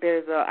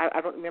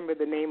I don't remember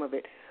the name of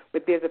it,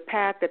 but there's a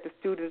path that the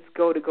students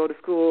go to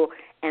school,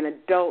 and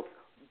adults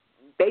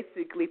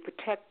basically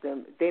protect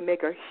them. They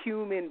make a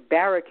human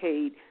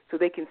barricade so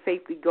they can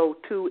safely go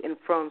to and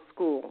from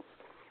schools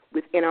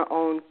within our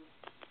own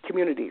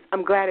communities.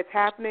 I'm glad it's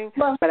happening,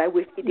 but I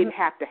wish it didn't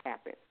have to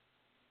happen.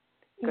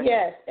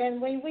 Yes,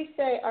 and when we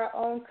say our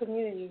own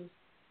communities,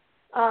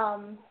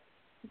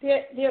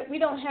 we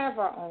don't have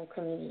our own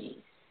communities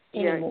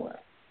anymore.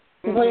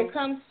 Yeah. When it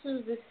comes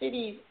to the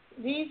cities,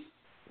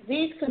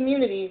 these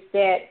communities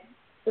that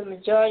the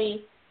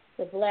majority,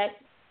 the blacks,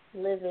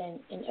 live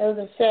in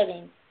urban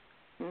settings,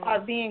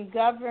 are being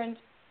governed,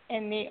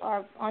 and they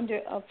are under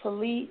a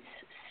police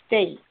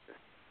state.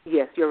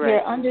 Yes, you're right.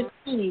 They're under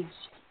siege.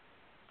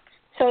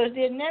 So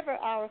they're never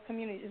our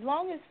community. As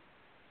long as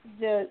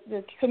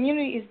the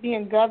community is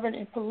being governed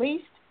and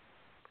policed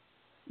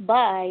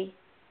by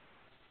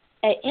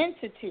an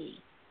entity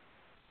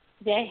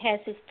that has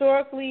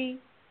historically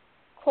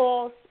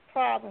caused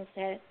problems,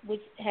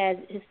 which has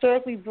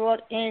historically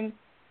brought in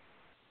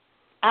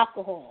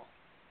alcohol.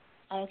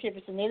 I don't care if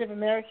it's a Native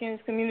Americans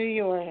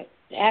community or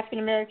the African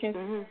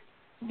Americans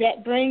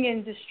that bring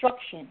in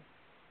destruction,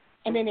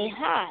 and then they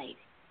hide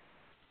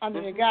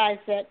under the guise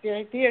that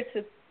they're there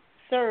to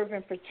serve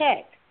and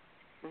protect.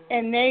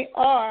 And they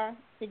are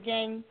the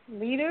gang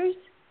leaders,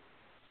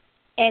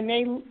 and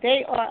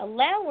they are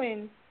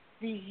allowing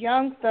these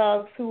young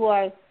thugs who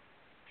are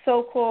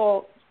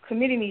so-called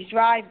committing these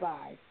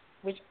drive-bys,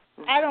 which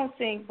I don't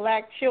think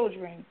black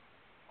children,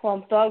 call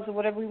them thugs or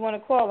whatever we want to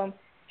call them,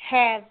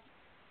 have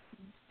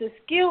the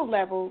skill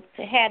level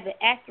to have the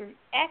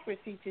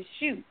accuracy to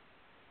shoot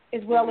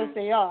as well as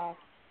they are.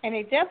 And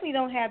they definitely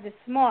don't have the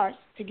smarts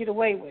to get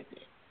away with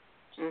it.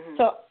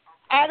 So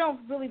I don't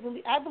really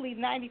believe, I believe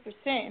 90%,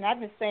 and I've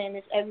been saying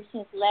this ever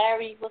since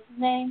Larry, what's his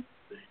name?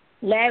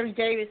 Larry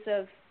Davis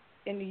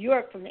in New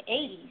York from the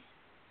 80s,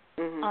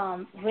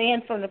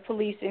 ran from the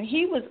police, and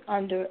he was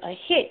under a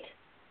hit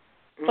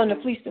from the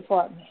police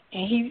department.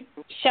 And he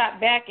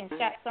shot back and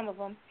shot some of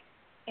them.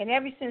 And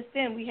ever since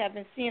then, we have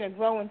been seeing a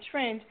growing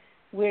trend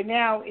where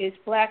now it's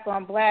black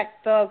on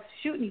black thugs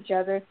shooting each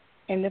other,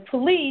 and the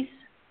police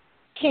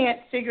can't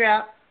figure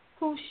out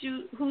who's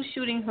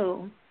shooting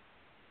who.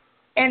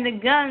 And the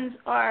guns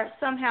are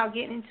somehow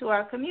getting into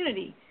our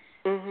community.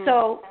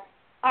 So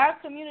our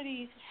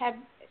communities have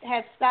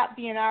stopped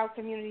being our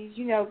communities.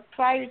 You know,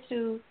 prior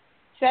to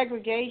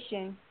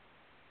segregation,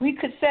 we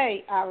could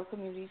say our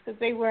communities because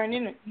they weren't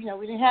in it. You know,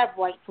 we didn't have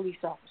white police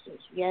officers.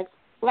 We had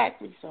black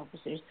police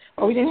officers,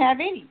 or we didn't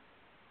have any.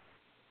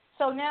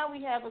 So now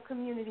we have a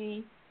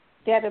community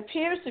that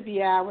appears to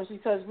be ours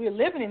because we're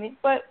living in it,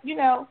 but, you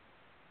know,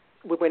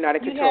 we're not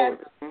in control of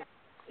it.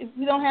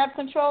 We don't have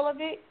control of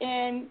it,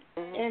 and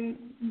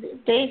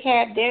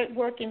they're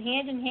working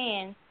hand in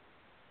hand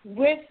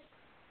with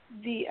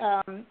the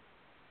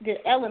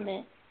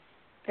element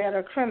that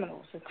are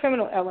criminals, the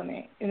criminal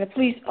element, and the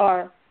police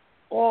are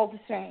all the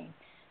same.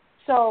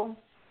 So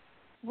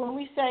when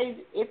we say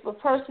if a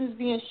person's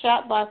being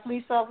shot by a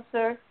police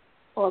officer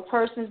or a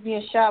person's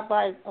being shot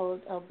by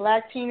a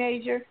black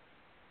teenager,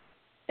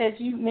 as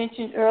you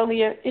mentioned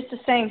earlier, it's the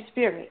same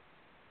spirit.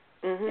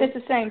 It's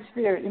the same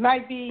spirit. It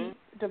might be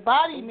the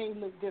body may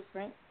look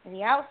different in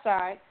the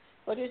outside,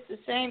 but it's the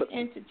same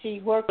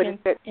entity working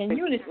in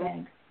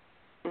unison.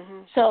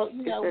 So,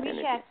 you know,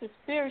 we have to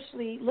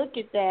spiritually look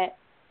at that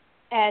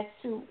as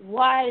to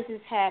why is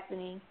this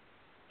happening,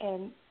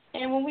 and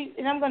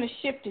I'm going to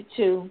shift it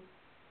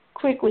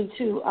quickly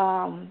to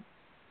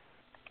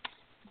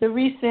the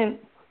recent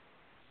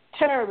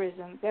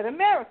terrorism that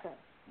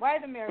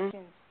white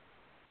Americans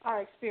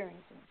are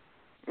experiencing.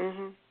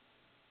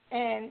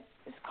 And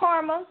it's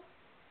karma.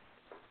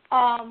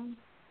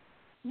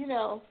 You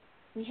know,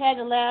 we had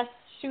the last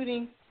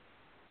shooting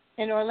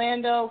in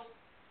Orlando,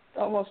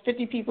 almost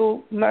 50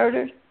 people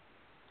murdered.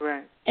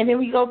 Right. And then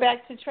we go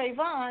back to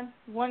Trayvon,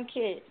 one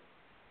kid.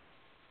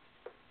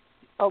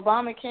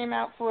 Obama came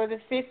out for the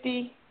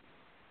 50.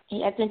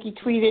 I think he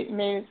tweeted and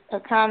made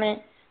a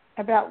comment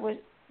about what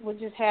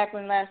just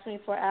happened last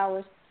 24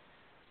 hours.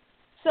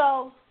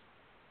 So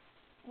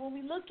when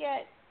we look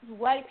at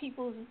white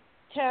people's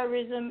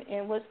terrorism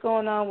and what's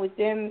going on with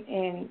them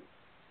and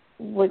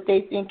what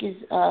they think is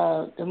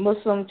the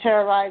Muslim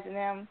terrorizing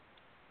them,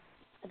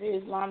 the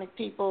Islamic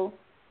people,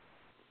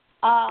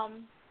 I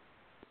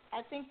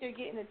think they're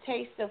getting a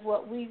taste of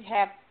what we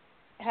have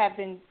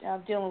been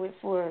dealing with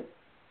for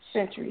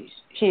centuries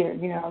here,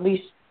 you know, at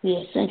least,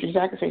 centuries.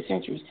 I could say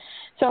centuries.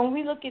 So when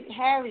we look at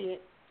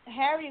Harriet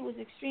was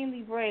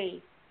extremely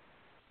brave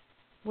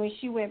when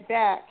she went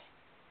back,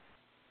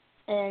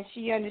 and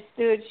she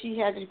understood she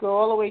had to go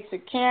all the way to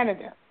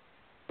Canada.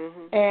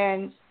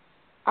 And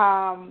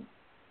I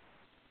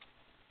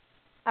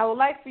would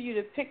like for you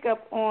to pick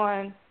up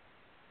on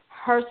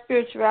her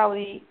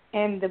spirituality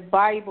and the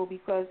Bible,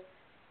 because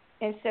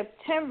in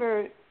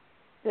September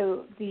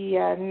the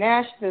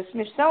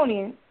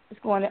Smithsonian is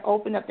going to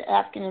open up the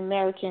African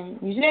American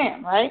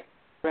Museum, right?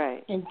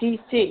 Right. In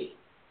D.C.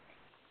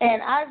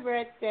 And I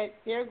read that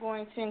they're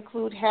going to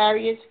include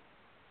Harriet's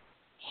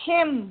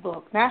hymn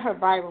book, not her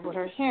Bible, but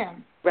her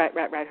hymn. Right,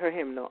 her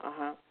hymnal,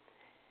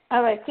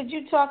 All right, could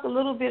you talk a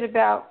little bit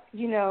about,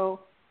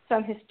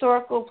 some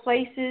historical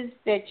places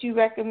that you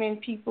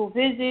recommend people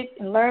visit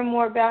and learn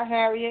more about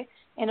Harriet,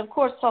 and, of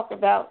course, talk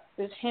about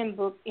this hymn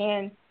book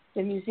and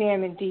the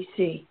museum in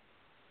D.C.?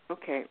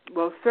 Okay.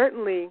 Well,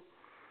 certainly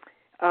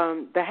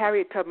the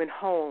Harriet Tubman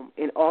home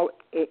in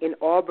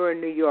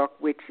Auburn, New York,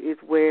 which is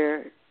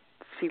where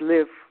she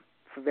lived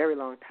for a very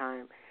long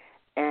time,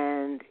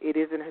 and it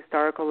is an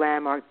historical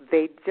landmark.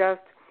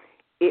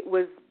 It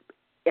was,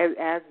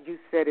 as you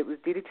said, it was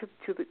deeded to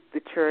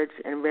the church,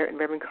 and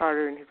Reverend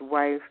Carter and his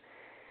wife,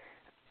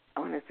 I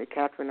want to say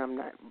Catherine, I'm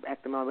not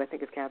at the moment, I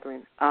think it's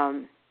Catherine,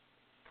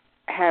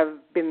 have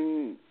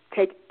been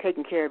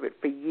taking care of it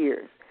for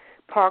years.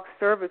 Park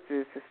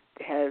Services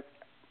has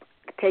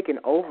taken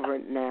over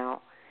it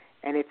now,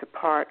 and it's a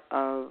part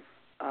of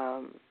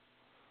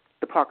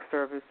the Park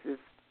Services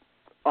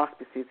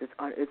auspices.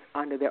 It's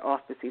under their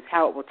auspices.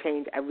 How it will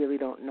change, I really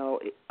don't know,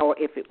 or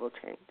if it will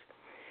change.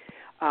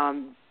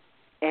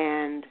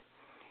 And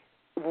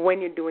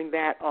when you're doing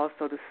that,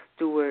 also the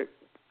Stewart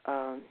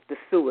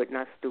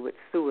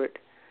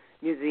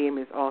Museum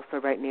is also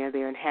right near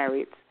there, and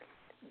Harriet's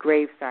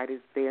gravesite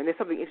is there. And there's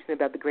something interesting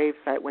about the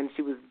gravesite. When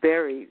she was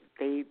buried,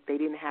 they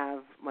didn't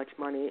have much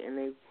money, and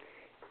they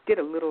did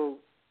a little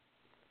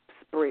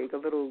sprig, a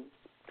little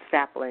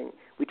sapling,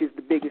 which is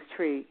the biggest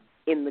tree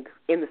in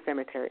the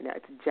cemetery now.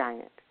 It's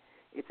giant.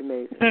 It's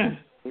amazing.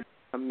 It's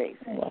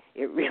amazing.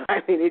 It really,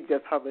 it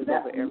just hovers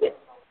over everything.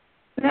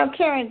 Now,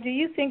 Karen, do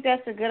you think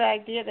that's a good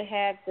idea to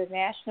have the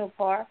national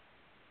park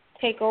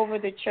take over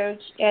the church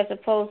as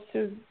opposed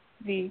to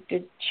the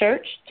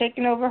church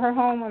taking over her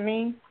home?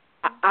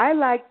 I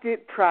liked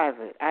it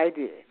private. I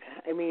did.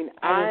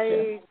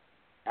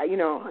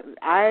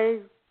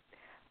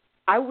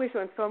 I wish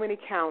on so many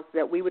counts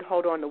that we would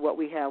hold on to what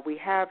we have. We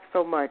have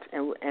so much,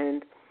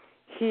 and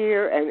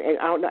here, and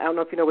I don't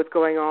know if you know what's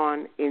going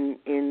on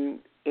in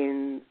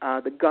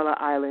the Gullah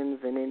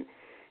Islands and in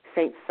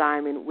St.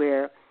 Simon,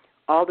 where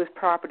all this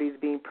property is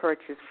being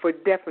purchased for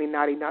definitely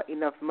not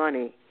enough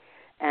money.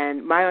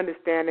 And my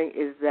understanding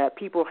is that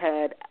people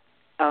had,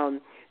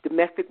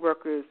 domestic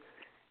workers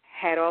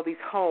had all these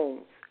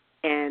homes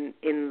and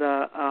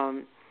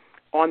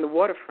on the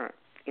waterfront,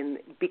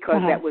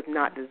 because that was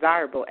not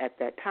desirable at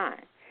that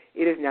time.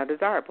 It is now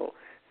desirable.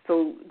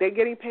 So they're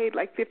getting paid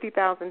like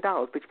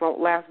 $50,000, which won't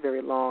last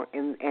very long,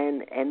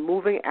 and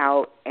moving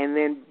out, and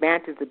then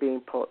mansions are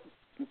being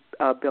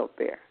built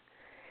there.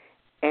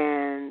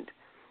 And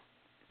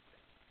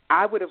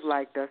I would have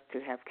liked us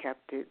to have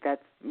kept it.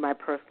 That's my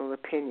personal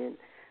opinion.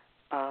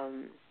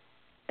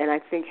 And I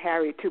think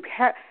Harriet, too.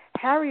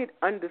 Harriet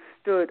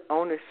understood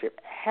ownership.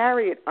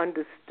 Harriet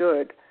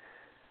understood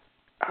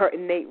her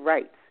innate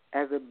rights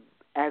as a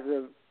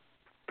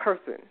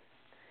person.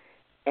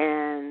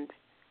 And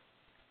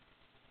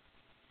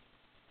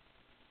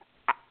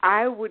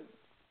I'll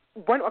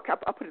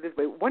put it this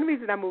way. One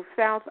reason I moved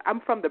south, I'm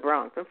from the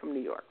Bronx. I'm from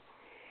New York.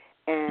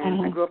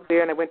 And I grew up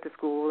there, and I went to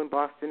school in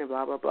Boston and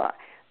blah, blah, blah.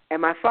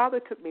 And my father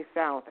took me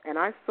south, and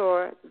I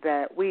saw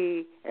that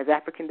we, as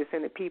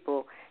African-descended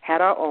people,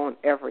 had our own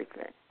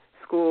everything.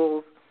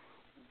 Schools,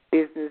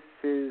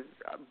 businesses,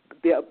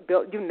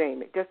 built, you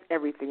name it, just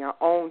everything, our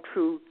own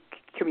true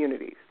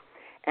communities.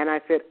 And I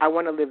said, I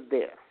want to live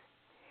there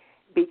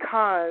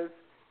because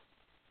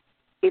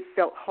it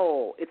felt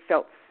whole, it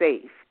felt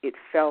safe, it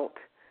felt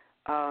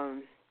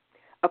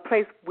a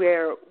place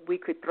where we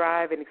could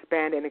thrive and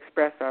expand and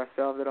express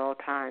ourselves at all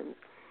times.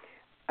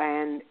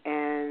 And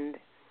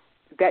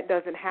that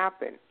doesn't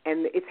happen,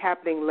 and it's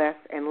happening less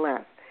and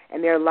less.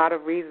 And there are a lot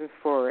of reasons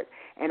for it.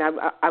 And I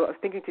was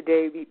thinking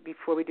today,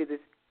 before we did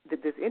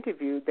this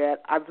interview,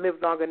 that I've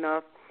lived long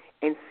enough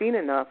and seen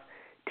enough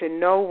to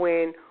know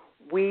when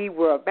we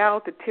were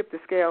about to tip the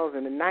scales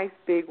in a nice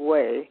big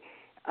way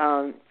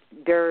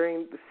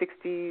during the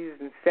 60s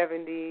and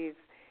 70s,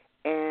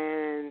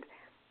 and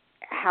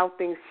how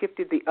things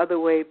shifted the other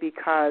way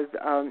because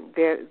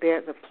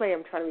there's a play,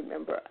 I'm trying to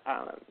remember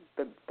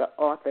the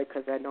author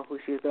because I know who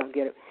she is, I'll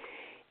get it.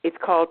 It's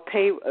called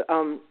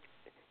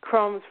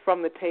Crumbs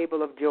from the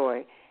Table of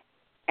Joy,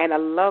 and I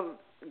love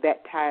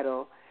that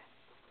title.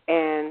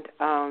 And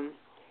I'm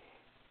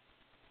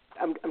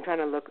trying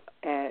to look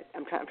at.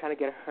 I'm trying to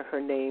get her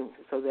name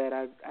so that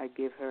I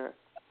give her.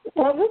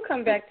 Well, we'll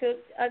come back to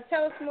it.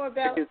 Tell us more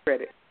about. His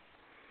credit.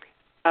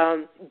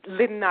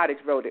 Lynn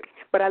Nottage wrote it,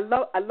 but I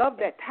love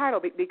that title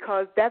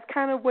because that's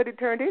kind of what it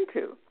turned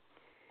into.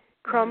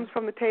 Crumbs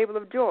from the Table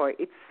of Joy.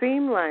 It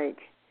seemed like,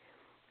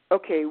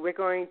 okay, we're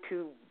going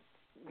to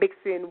mix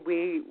in.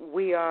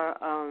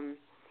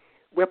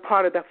 We're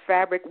part of the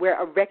fabric. We're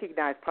a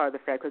recognized part of the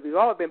fabric because we've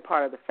all been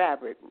part of the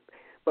fabric,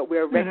 but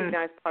we're a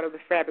recognized part of the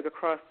fabric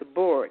across the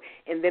board.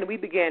 And then we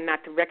began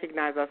not to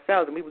recognize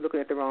ourselves, and we were looking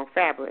at the wrong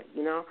fabric,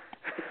 you know.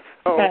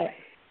 So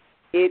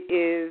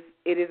it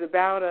is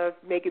about us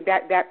making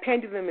that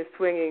pendulum is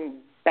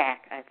swinging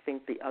back, I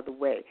think, the other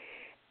way.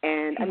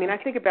 And I mean, I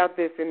think about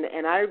this, and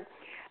I,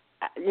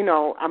 you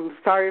know, I'm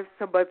sorry if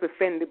somebody's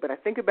offended, but I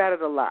think about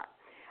it a lot.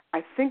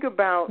 I think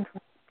about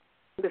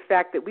the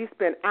fact that we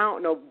spend, I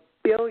don't know,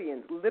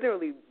 billions,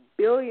 literally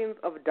billions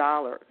of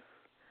dollars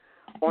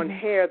on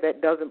hair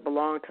that doesn't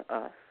belong to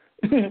us,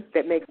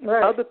 that makes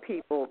other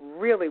people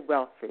really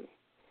wealthy,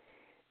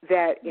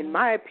 that, in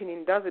my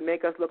opinion, doesn't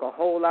make us look a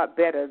whole lot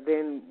better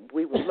than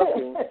we were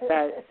looking.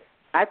 That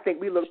I think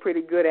we look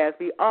pretty good as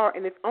we are,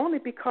 and it's only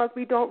because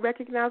we don't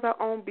recognize our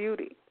own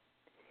beauty.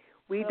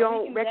 We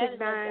don't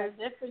recognize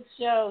different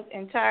shows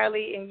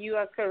entirely, and you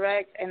are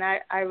correct. And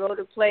I wrote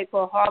a play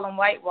called Harlem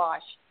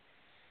Whitewash,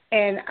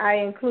 and I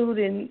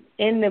included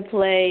in the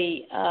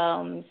play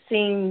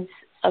scenes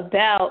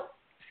about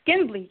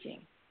skin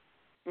bleaching,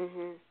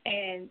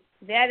 and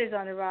that is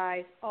on the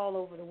rise all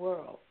over the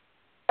world.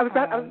 I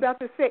was about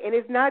to say, and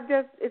it's not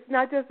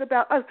just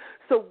about us.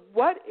 So,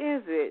 what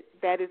is it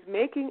that is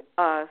making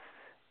us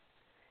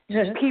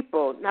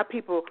people, not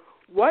people?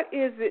 What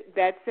is it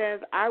that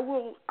says I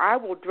will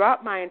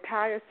drop my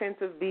entire sense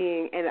of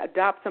being and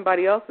adopt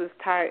somebody else's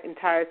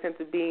entire sense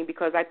of being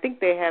because I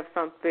think they have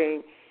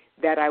something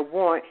that I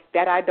want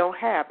that I don't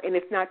have? And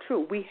it's not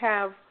true. We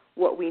have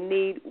what we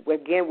need,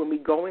 again, when we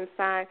go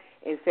inside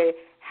and say,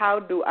 how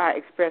do I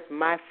express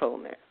my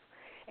fullness?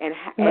 And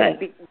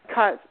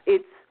because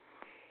it's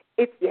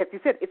as you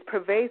said, it's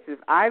pervasive.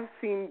 I've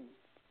seen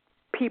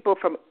people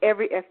from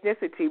every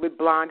ethnicity with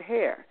blonde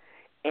hair,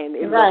 and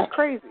it looks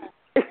crazy.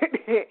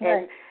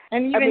 And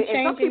even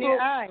changing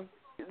their eyes.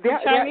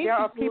 There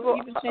are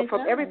people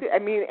from everything. I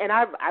mean, and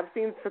I've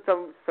seen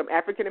some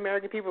African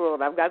American people.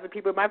 I've got some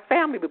people in my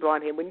family with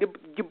blonde hair. When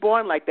you're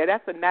born like that,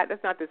 that's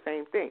not the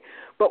same thing.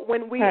 But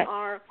when we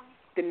are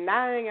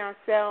denying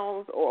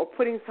ourselves or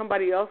putting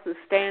somebody else's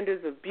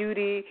standards of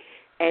beauty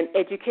and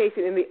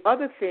education, and the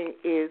other thing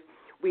is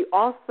we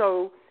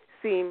also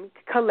seem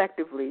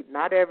collectively,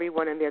 not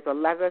everyone, and there's a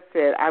lot, as I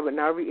said, I would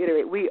now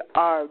reiterate, we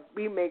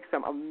make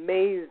some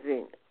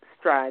amazing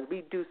strides.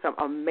 We do some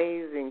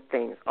amazing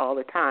things all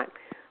the time.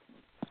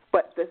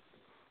 But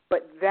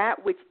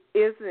that which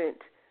isn't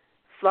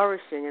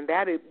flourishing and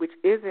which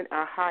isn't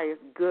our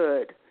highest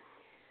good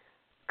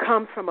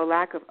comes from a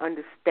lack of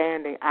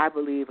understanding, I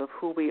believe, of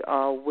who we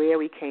are, where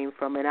we came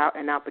from, and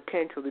our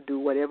potential to do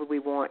whatever we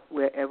want,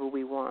 wherever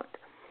we want.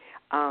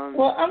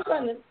 Well, I'm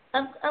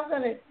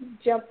gonna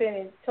jump in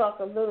and talk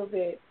a little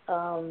bit,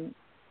 and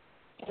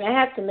I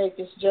have to make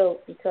this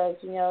joke because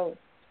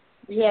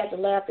we have to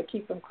laugh to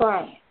keep from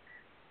crying.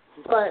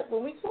 But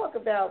when we talk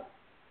about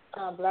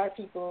black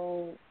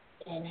people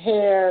and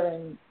hair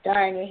and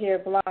dyeing your hair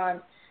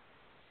blonde,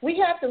 we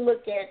have to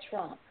look at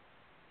Trump.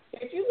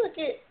 If you look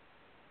at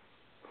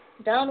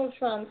Donald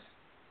Trump's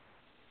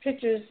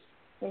pictures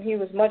when he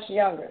was much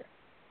younger,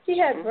 he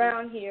had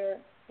brown hair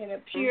and a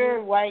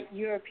pure white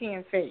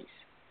European face.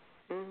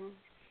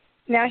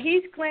 Now,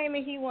 he's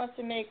claiming he wants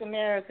to make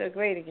America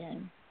great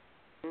again.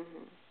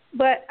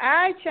 But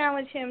I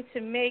challenge him to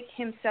make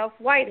himself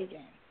white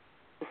again.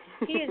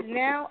 He is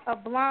now a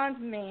blonde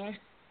man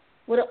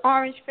with an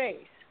orange face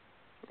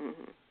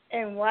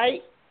and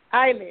white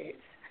eyelids.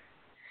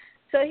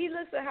 So he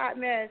looks a hot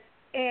mess,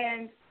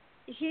 and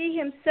he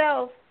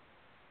himself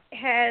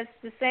has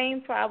the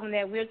same problem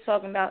that we're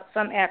talking about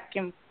some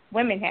African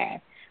women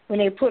have when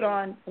they put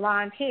on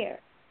blonde hair.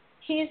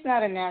 He is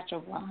not a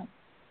natural blonde.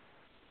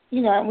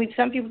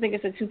 Some people think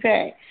it's a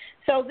toupee.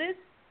 So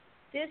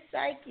this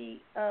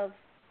psyche of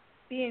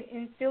feeling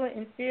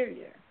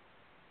inferior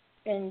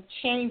and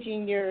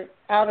changing your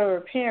outer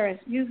appearance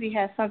usually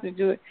has something to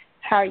do with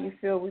how you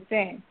feel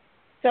within.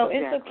 So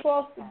it's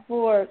across the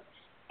board.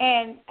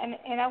 And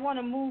I want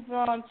to move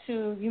on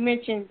to, you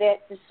mentioned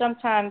that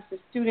sometimes the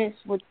students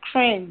would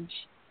cringe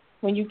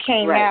when you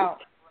came out.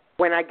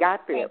 When I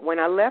got there, when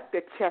I left,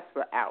 their chests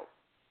were out.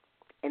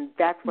 And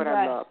that's what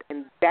I loved.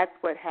 And that's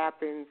what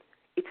happens.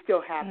 It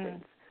still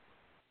happens.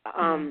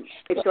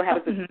 It still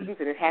happens with students,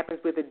 and it happens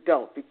with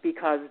adults,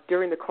 because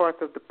during the course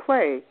of the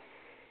play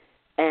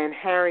and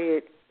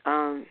Harriet's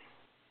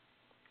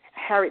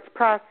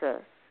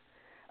process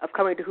of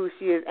coming to who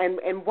she is,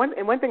 and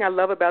one thing I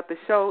love about the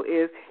show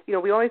is,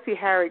 we always see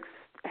Harriet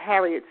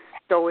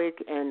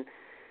stoic and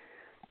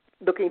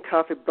looking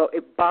tough.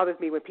 It bothers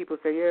me when people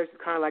say, yeah, she's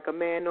kind of like a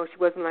man. No, she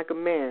wasn't like a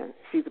man.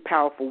 She's a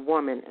powerful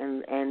woman,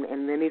 and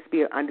there needs to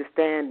be an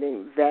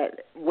understanding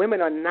that women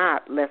are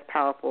not less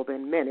powerful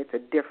than men. It's a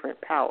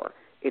different power.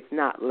 It's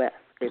not less.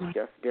 It's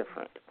just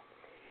different.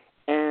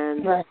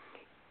 And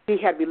she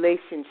had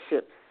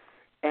relationships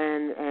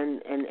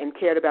and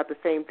cared about the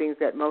same things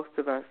that most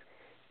of us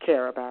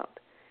care about.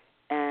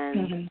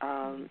 And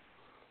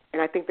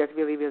I think that's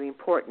really, really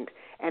important.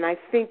 And I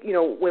think,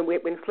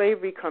 when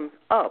slavery comes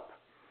up,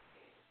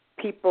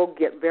 people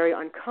get very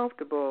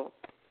uncomfortable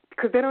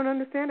because they don't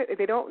understand it.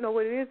 They don't know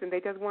what it is, and they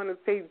just want to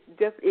say,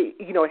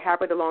 it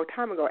happened a long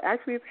time ago.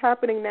 Actually, it's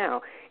happening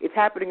now. It's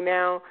happening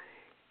now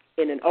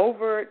in an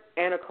overt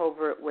and a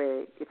covert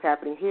way. It's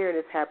happening here, and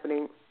it's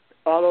happening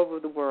all over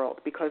the world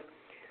because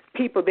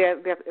people,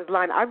 there's a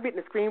line, I've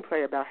written a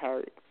screenplay about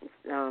Harriet,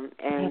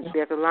 and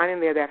there's a line in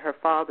there that her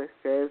father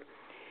says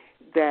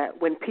that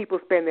when people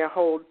spend their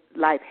whole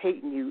life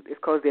hating you, it's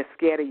because they're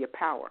scared of your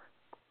power.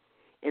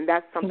 And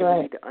that's something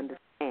we need to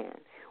understand.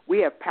 We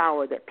have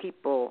power that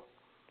people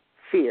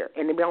fear,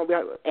 and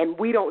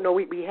we don't know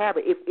we have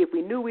it. If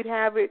we knew we'd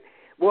have it,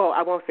 well,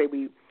 I won't say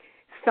we.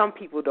 Some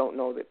people don't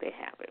know that they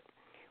have it.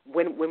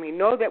 When we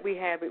know that we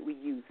have it, we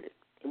use it.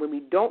 And when we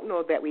don't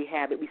know that we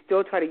have it, we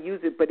still try to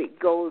use it, but it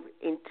goes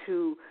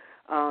into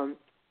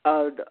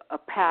a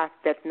path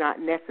that's not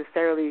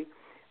necessarily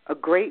a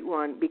great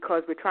one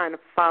because we're trying to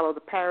follow the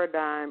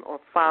paradigm or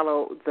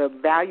follow the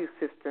value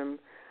system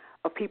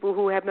of people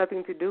who have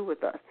nothing to do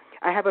with us.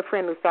 I have a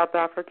friend who's South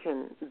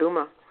African,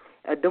 Tubman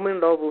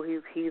Lobo.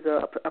 He's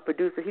a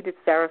producer. He did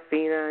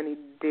Sarafina and he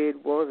did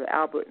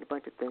Albert and a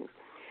bunch of things.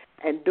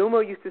 And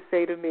Tubman used to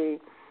say to me,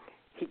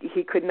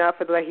 he could not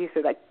for the life. He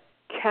said, I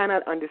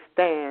cannot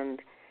understand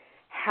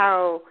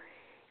how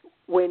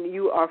when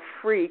you are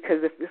free,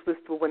 because this was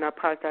when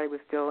apartheid was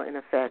still in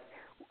effect,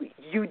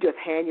 you just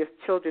hand your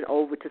children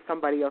over to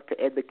somebody else to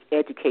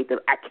educate them.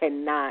 I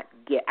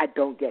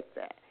don't get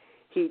that.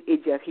 He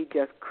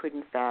just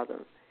couldn't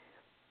fathom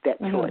that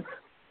choice.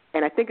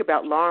 And I think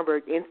about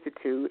Laurinburg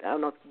Institute. I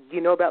don't know if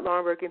you know about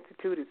Laurinburg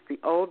Institute. It's the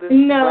oldest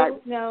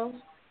No.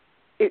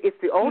 It's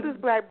the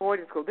oldest black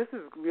boarding school. This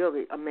is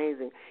really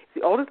amazing. It's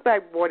the oldest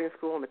black boarding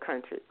school in the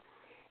country.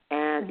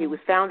 And it was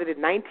founded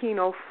in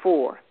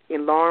 1904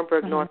 in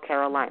Laurinburg, North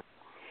Carolina.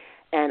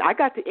 And I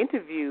got to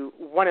interview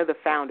one of the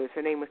founders.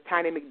 Her name was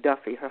Tiny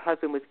McDuffie. Her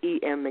husband was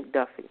E.M.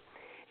 McDuffie.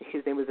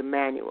 His name was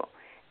Emmanuel.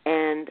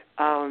 And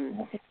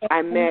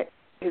I met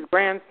his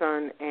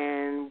grandson,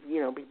 and,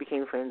 we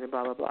became friends and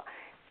blah, blah, blah.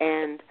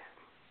 And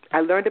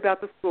I learned about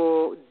the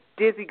school.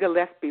 Dizzy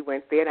Gillespie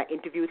went there, and I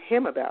interviewed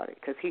him about it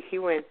because he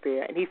went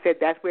there. And he said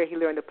that's where he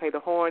learned to play the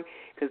horn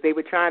because they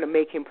were trying to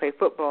make him play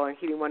football, and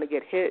he didn't want to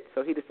get hit,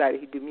 so he decided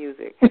he'd do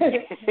music.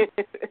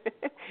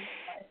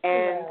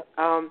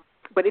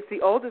 But it's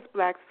the oldest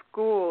black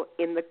school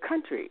in the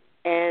country,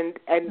 and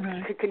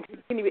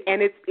continue,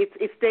 and it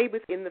stayed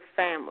within the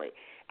family.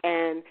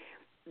 And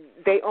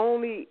they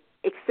only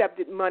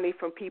accepted money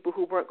from people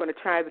who weren't going to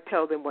try to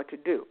tell them what to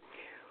do.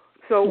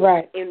 So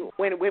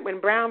when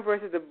Brown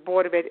versus the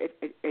Board of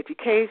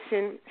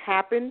Education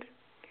happened,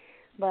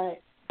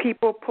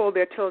 people pulled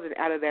their children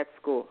out of that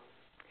school.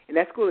 And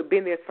that school had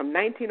been there from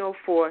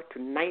 1904 to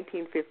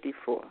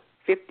 1954,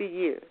 50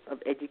 years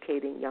of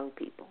educating young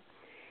people.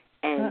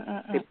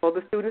 And they pulled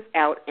the students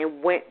out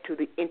and went to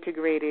the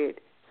integrated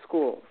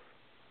schools.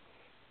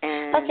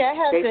 And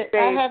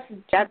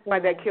that's why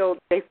that killed.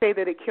 They say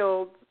that it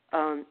killed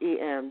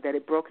E.M., that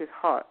it broke his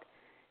heart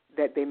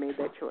that they made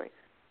that choice.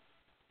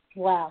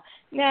 Wow.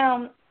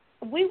 Now,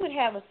 we would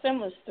have a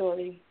similar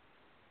story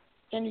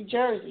in New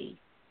Jersey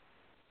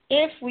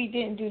if we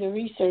didn't do the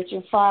research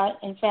and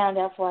found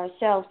out for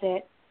ourselves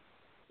that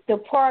the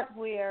part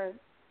where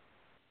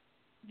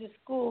the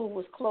school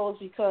was closed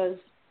because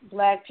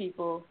black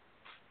people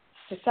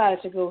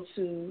decided to go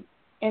to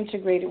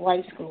integrated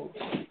white schools.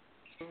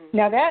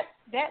 Now,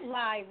 that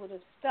lie would have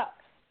stuck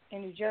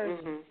in New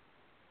Jersey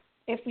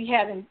if we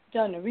hadn't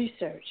done the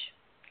research.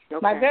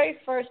 Okay. My very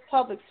first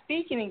public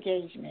speaking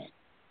engagement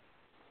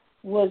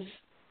was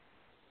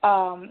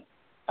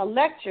a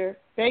lecture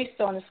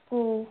based on a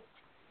school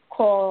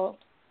called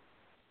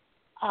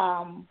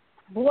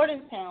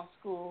Bordentown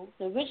School.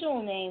 The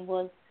original name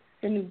was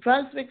the New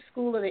Brunswick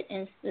School of the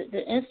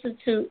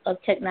Institute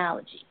of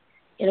Technology.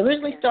 It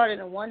originally started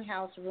in a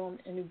one-house room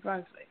in New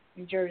Brunswick,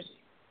 New Jersey.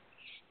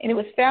 And it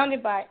was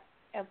founded by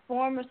a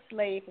former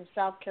slave from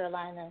South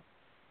Carolina,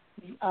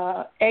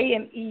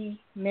 AME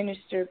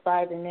minister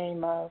by the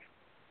name of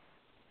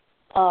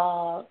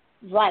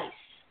Rice,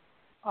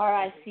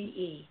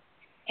 R-I-C-E.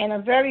 And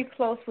I'm very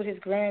close with his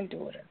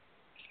granddaughter,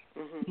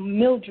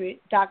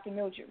 Dr.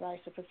 Mildred Rice,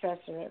 a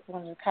professor at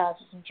one of the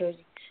colleges in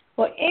Jersey.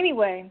 Well,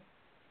 anyway,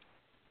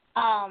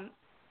 after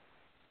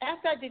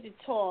I did the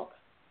talk,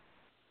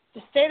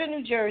 the state of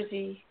New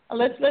Jersey,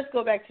 let's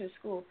go back to the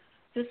school.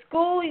 The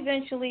school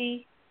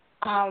eventually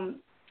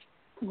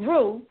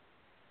grew,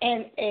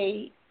 and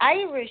a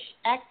Irish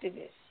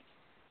activist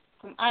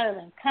from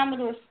Ireland,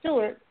 Commodore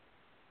Stewart,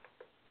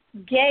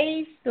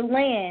 gave the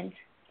land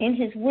in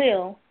his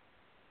will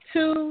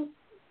to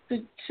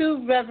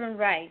Reverend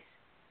Rice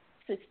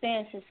to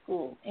expand his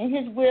school. In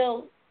his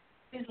will,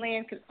 his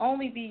land could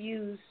only be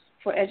used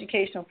for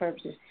educational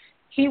purposes.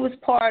 He was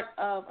part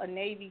of a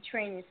Navy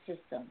training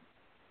system.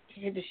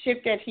 The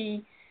ship that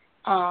he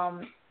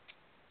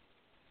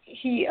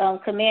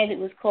commanded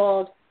was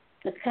called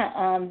the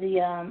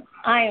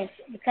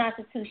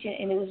Constitution,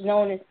 and it was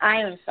known as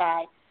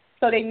Ironside.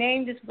 So they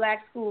named this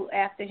black school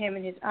after him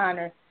in his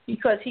honor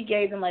because he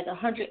gave them like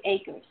 100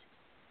 acres.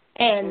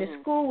 And the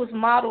school was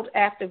modeled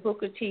after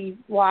Booker T.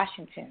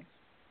 Washington.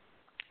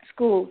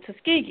 school,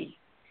 Tuskegee.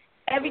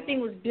 Everything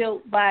was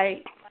built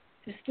by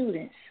the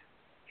students.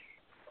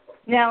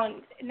 Now,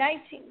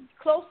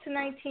 close to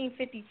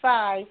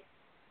 1955,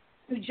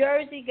 New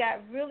Jersey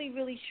got really,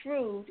 really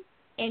shrewd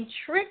and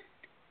tricked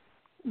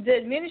the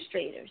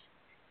administrators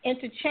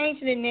into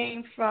changing the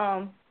name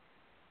from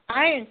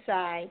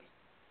Ironside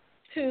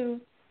to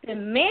the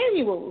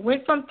Manual.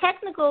 Went from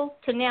technical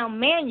to now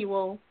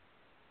Manual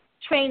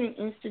Training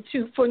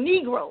Institute for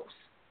Negroes.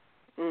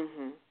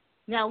 Mm-hmm.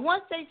 Now,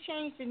 once they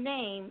changed the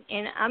name,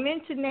 and I'm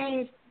into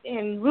names,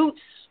 and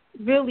Roots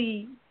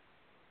really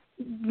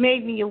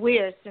made me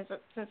aware since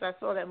I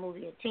saw that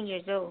movie at 10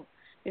 years old,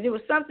 that there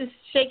was something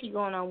shaky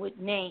going on with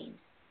names.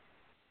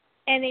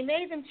 And they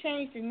made them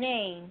change the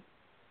name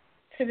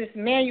to this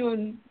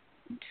Manual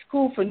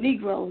School for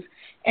Negroes.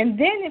 And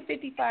then in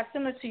 55,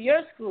 similar to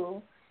your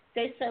school,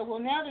 they said, well,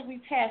 now that we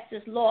passed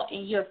this law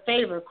in your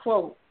favor,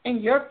 quote,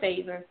 in your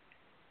favor,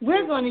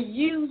 we're going to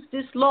use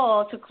this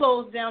law to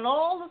close down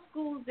all the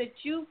schools that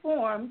you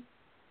formed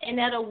and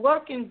that are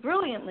working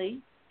brilliantly.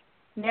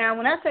 Now,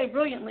 when I say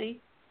brilliantly,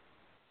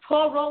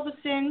 Paul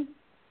Robeson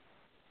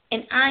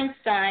and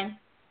Einstein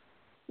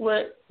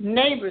were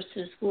neighbors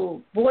to the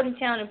school.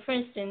 Bordentown and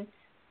Princeton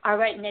are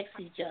right next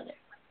to each other.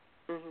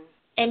 Mm-hmm.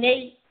 And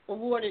they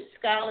awarded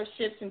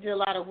scholarships and did a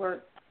lot of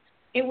work.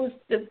 It was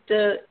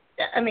the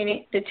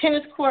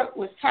tennis court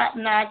was top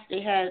notch.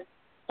 They had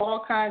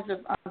all kinds of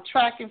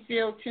track and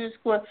field, tennis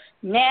court,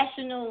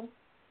 national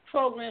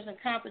programs and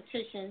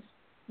competitions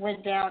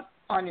went down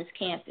on this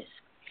campus.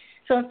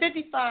 So in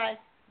 55,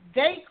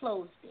 they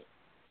closed it.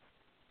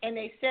 And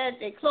they said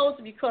they closed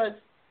it because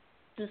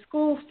the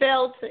school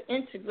failed to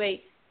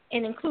integrate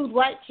and include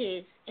white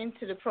kids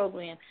into the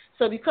program.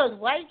 So because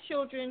white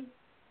children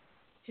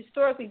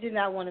historically did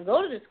not want to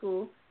go to the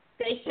school,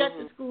 they shut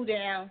the school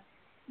down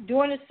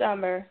during the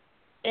summer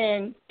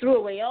and threw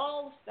away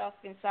all the stuff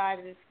inside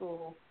of the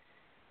school.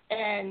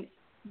 And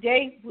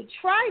they would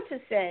try to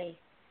say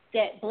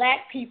that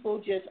black people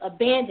just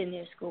abandoned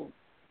their school.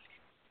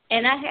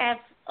 And I have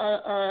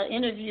an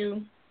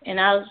interview, and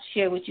I'll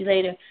share with you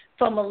later,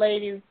 from a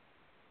lady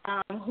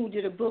who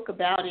did a book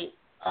about it,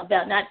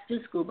 about not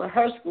this school, but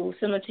her school,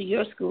 similar to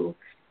your school,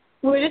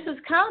 where this is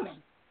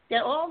common,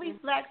 that all these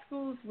black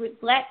schools with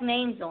black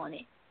names on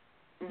it,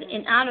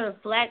 in honor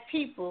of black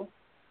people,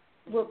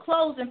 were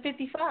closed in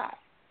 55.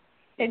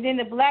 And then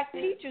the black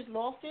teachers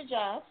lost their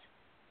jobs.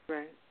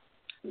 Right.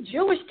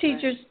 Jewish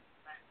teachers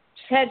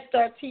had to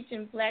start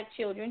teaching black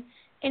children.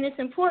 And it's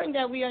important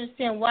that we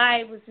understand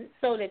why it was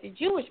so that the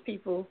Jewish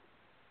people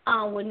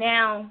were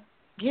now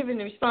given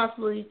the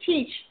responsibility to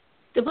teach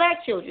the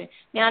black children.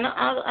 Now,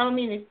 I don't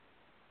mean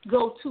to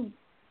go too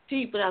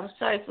deep, but I'm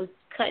sorry for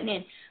cutting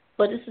in,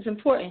 but this is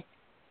important.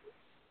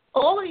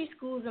 All of these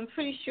schools, I'm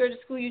pretty sure the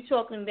school you're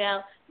talking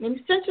about, in the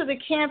center of the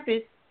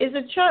campus is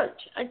a church,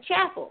 a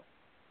chapel.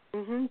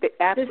 Mm-hmm.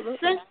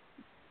 Absolutely.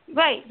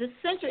 Right. The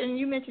center, and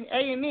you mentioned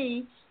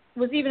AME,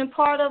 was even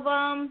part of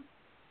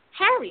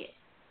Harriet,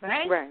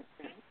 right? Right.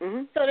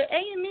 Mm-hmm. So the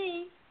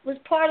AME was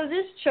part of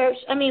this church,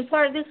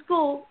 part of this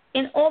school,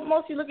 and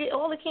almost you look at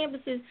all the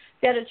campuses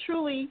that are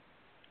truly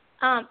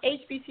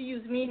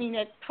HBCUs, meaning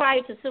that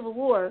prior to Civil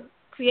War,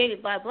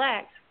 created by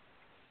blacks,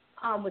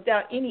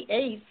 without any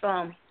aid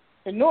from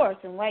the North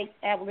and white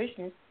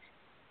abolitionists,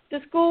 the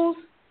schools,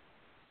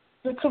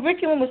 the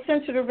curriculum was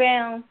centered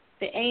around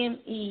the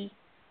AME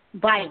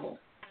Bible.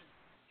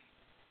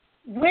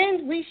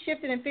 When we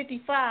shifted in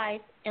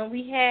 55 and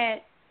we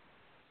had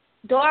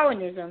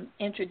Darwinism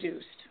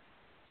introduced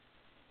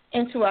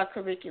into our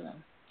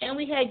curriculum, and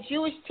we had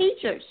Jewish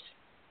teachers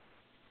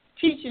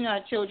teaching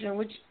our children,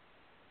 which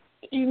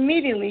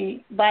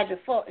immediately, by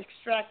default,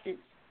 extracted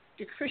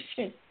the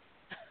Christian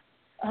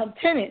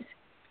tenets,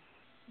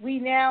 we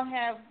now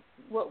have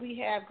what we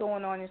have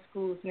going on in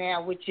schools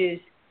now, which is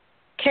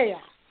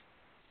chaos.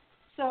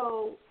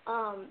 So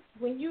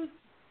when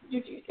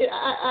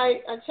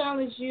I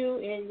challenge you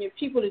and your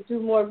people to do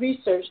more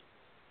research,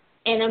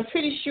 and I'm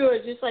pretty sure,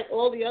 just like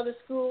all the other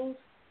schools,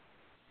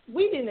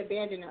 we didn't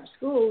abandon our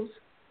schools.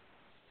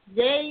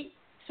 They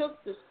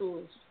took the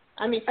schools.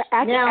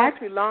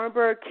 Actually,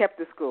 Laurinburg kept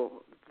the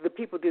school. The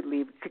people did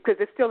leave because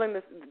it's still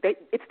in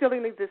it's still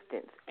in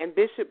existence. And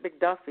Bishop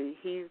McDuffie,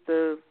 he's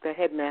the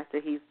headmaster.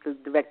 He's the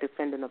direct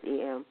descendant of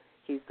EM.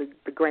 He's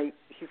the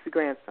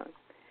grandson.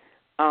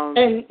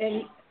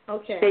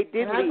 Okay. They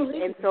did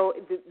leave, and so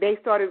they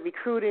started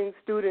recruiting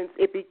students.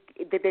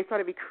 They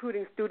started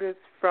recruiting students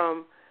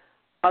from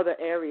other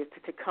areas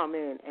to come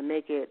in and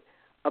make it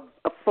a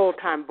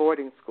full-time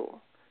boarding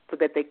school, so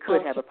that they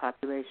could have a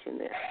population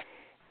there.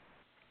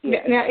 Yeah,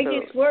 now it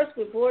gets worse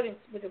with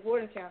the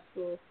Bordentown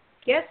school.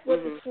 Guess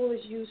what the school is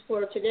used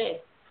for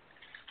today?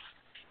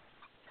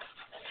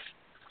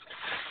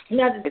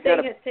 Now the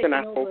state has taken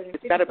over.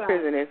 It's not a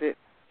prison, is it?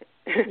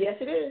 Yes,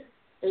 it is.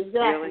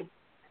 Exactly. Really?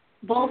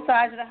 Both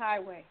sides of the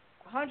highway,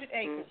 100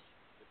 acres.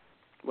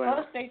 Wow.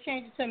 First, they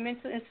changed it to a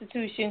mental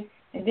institution,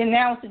 and then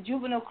now it's a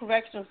juvenile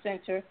correctional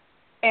center.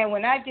 And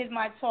when I did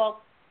my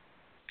talk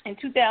in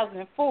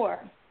 2004,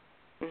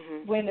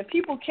 when the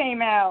people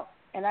came out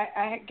and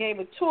I gave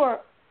a tour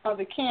of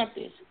the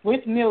campus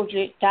with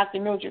Mildred, Dr.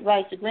 Mildred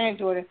Rice, the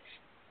granddaughter,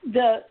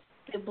 the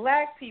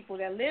black people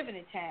that live in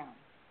the town,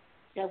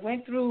 that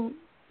went through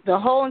the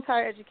whole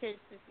entire education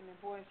system in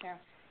Bordentown,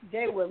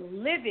 they were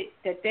livid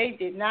that they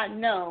did not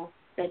know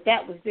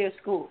that was their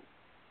school.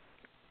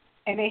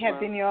 And they have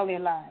been there all their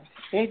lives.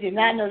 They did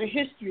not know the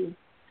history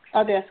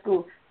of their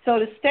school. So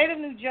the state of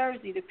New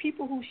Jersey, the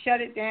people who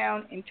shut it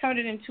down and turned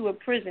it into a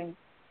prison,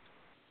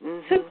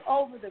 took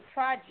over the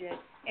project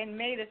and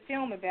made a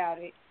film about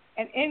it.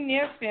 And in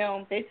their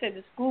film, they said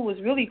the school was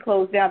really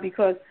closed down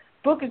because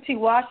Booker T.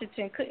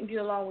 Washington couldn't get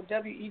along with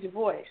W.E. Du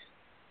Bois.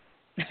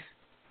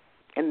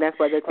 And that's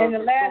why they closed the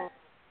last,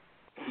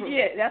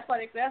 yeah, that's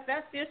why that's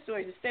their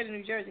story, the state of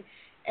New Jersey.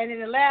 And in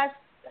the last,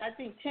 I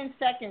think, 10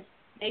 seconds,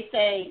 they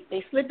say,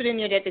 they slip it in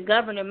there that the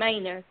Governor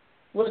Maynard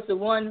was the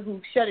one who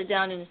shut it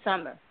down in the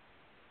summer.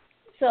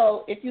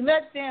 So if you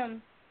let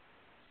them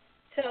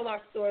tell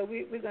our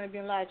story, we're going to be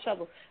in a lot of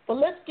trouble. But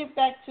let's get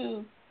back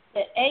to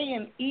the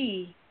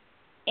AME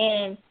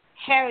and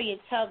Harriet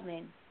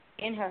Tubman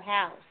in her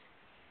house.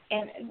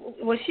 And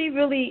was she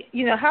really,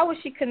 how was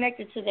she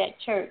connected to that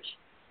church?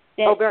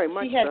 That very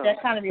much she had so.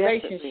 that kind of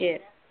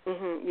relationship.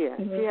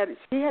 Yeah,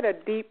 she had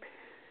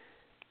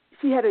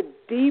a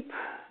deep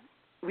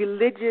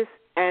religious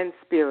and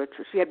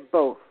spiritual. She had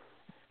both,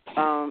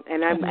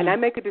 and I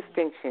make a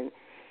distinction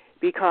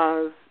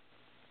because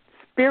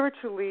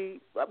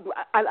spiritually,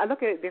 I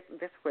look at it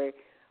this way.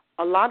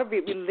 A lot of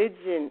the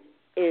religion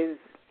is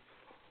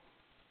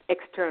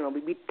external.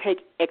 We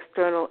take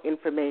external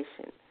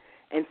information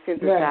and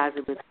synthesize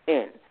it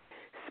within.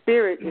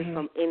 Spirit is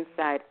from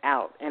inside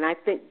out, and I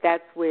think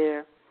that's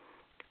where,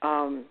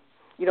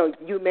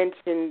 you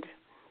mentioned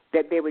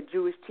that there were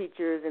Jewish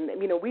teachers, and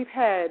we've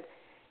had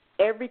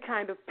every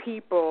kind of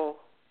people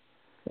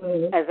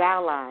as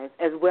allies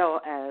as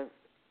well as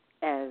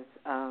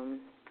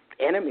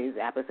enemies,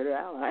 opposite of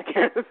allies, I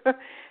guess.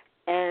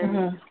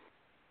 And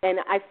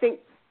I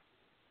think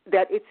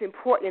that it's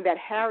important that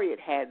Harriet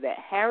had that.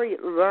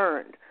 Harriet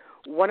learned.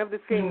 One of the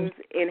things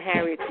in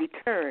Harriet's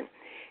return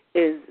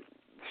is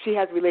she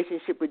has a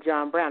relationship with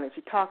John Brown, and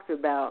she talks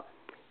about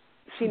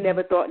she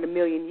never thought in a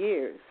million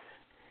years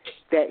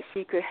that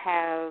she could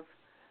have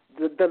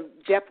the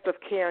depth of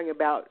caring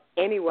about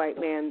any white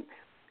man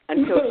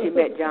until she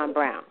met John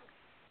Brown.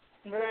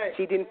 Right.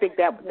 She didn't think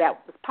that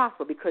was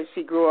possible because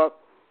she grew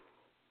up,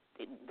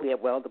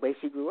 the way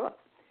she grew up.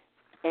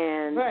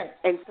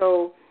 And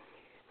so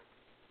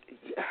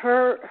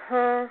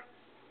her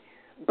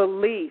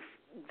belief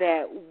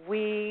that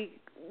we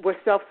were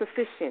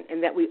self-sufficient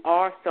and that we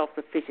are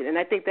self-sufficient, and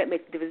I think that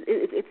makes a difference.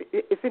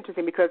 It's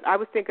interesting because I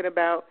was thinking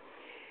about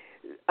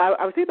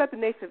the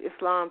Nation of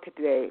Islam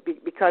today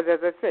because, as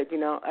I said,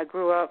 I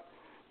grew up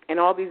and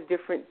all these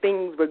different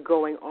things were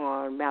going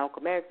on.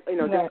 Malcolm X,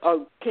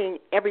 King,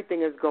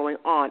 everything is going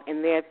on,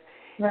 and there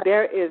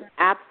is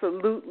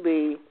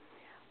absolutely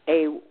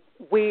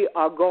we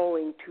are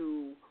going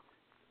to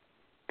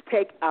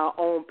take our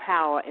own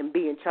power and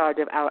be in charge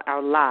of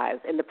our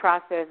lives. And the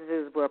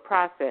processes were a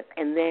process,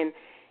 and then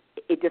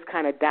it just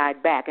kind of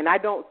died back. And I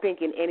don't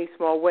think in any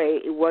small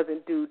way it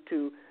wasn't due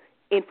to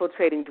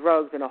infiltrating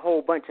drugs and a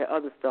whole bunch of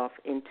other stuff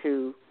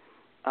into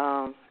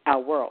our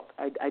world.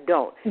 I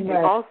don't. Right.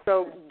 And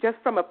also, just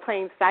from a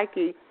plain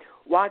psyche,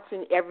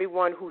 watching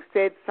everyone who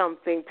said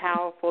something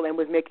powerful and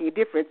was making a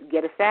difference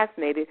get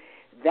assassinated,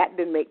 that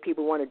didn't make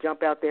people want to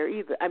jump out there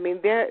either. I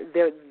mean, there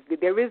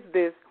is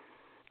this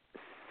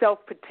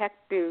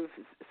self-protective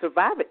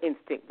survival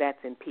instinct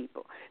that's in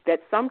people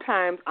that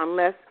sometimes,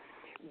 unless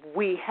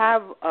we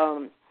have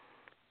a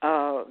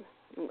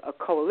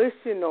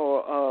coalition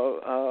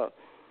or a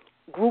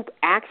group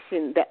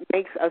action that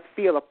makes us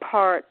feel a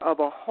part of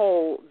a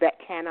whole that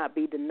cannot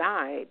be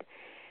denied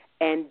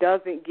and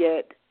doesn't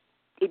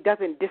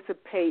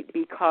dissipate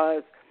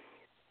because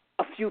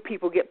a few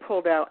people get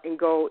pulled out and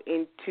go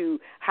into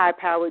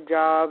high-powered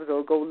jobs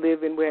or go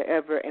live in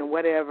wherever and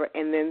whatever,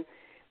 and then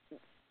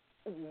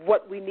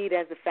what we need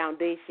as a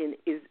foundation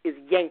is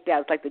yanked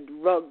out. It's like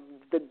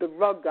the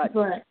rug got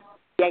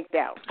yanked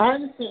out. I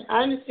understand.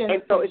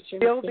 And so it's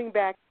building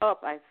back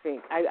up, I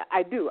think.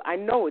 I do. I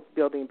know it's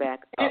building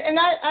back up. And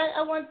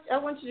I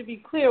want you to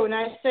be clear when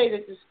I say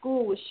that the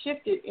school was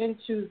shifted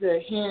into the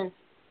hands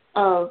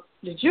of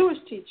the Jewish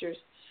teachers,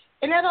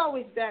 and that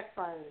always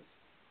backfires.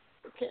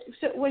 Okay,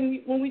 so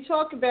when we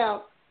talk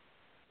about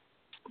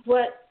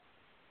what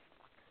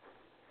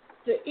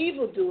the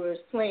evildoers'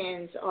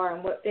 plans are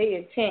and what they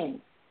intend,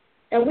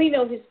 and we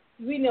know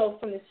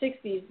from the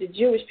 60s the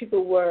Jewish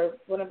people were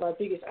one of our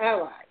biggest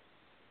allies.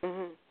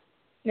 Mm-hmm.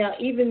 Now,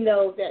 even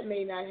though that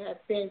may not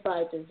have been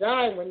by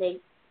design when they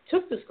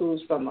took the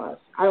schools from us,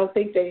 I don't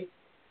think they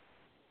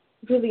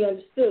really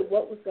understood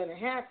what was going to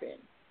happen.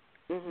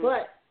 Mm-hmm.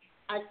 But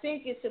I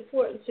think it's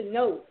important to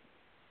note,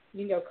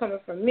 coming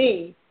from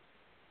me,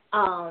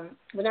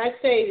 when I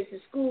say that the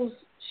schools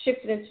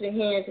shifted into the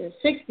hands in the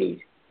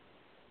 60s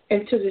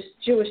into this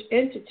Jewish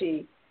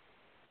entity,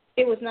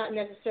 it was not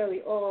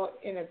necessarily all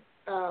in a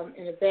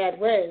bad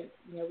way.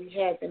 We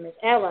had them as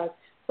allies.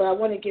 But I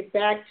want to get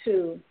back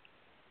to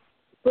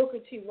Booker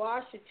T.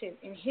 Washington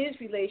and his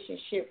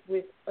relationship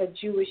with a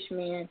Jewish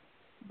man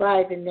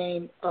by the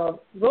name of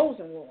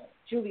Rosenwald,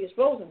 Julius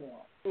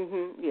Rosenwald.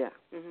 Yeah.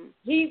 Mhm.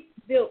 He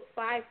built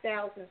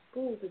 5,000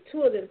 schools, the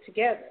two of them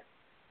together.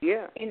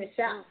 Yeah. In the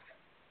South.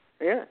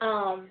 Yeah.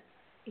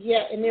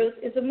 Yeah, and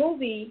it's a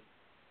movie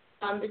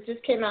that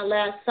just came out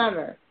last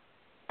summer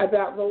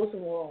about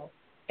Rosenwald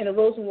and the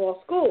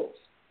Rosenwald schools.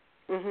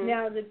 Mhm.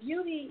 Now, the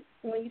beauty,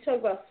 when you talk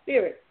about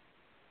spirit,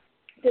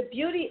 the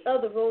beauty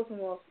of the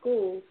Rosenwald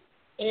schools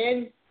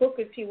and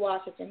Booker T.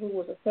 Washington, who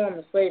was a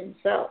former slave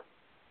himself,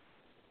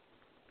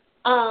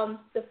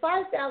 the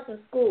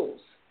 5,000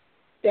 schools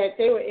that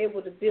they were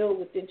able to build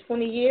within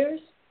 20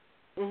 years,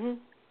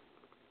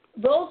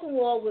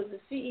 Rosenwald was the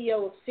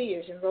CEO of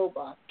Sears and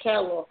Roebuck,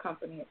 catalog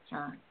company at the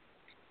time.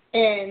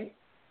 And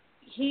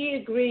he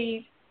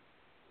agreed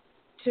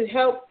to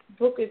help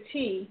Booker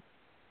T.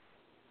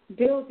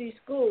 build these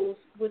schools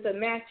with a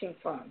matching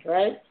fund,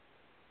 right?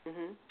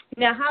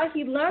 Now, how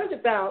he learned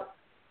about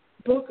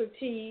Booker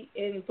T.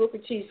 and Booker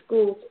T.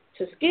 School,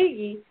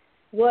 Tuskegee,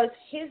 was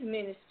his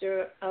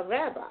minister, a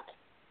rabbi,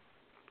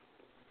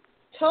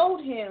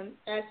 told him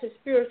as his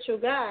spiritual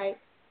guide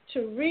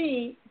to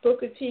read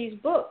Booker T.'s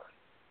book.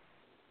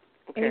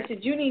 Okay. And he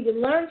said, you need to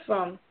learn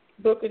from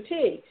Booker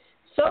T.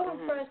 So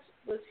impressed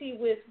was he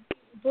with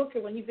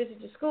Booker when he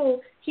visited the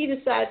school, he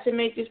decided to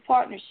make this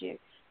partnership.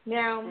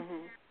 Now, a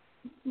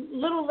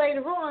little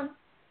later on,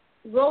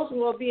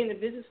 Rosenwald, being the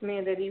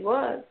businessman that he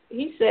was,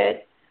 he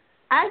said,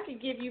 I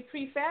could give you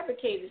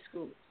prefabricated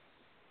schools.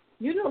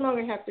 You no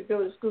longer have to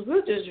build the schools.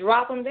 We'll just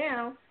drop them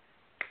down,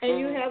 and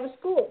you have a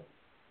school.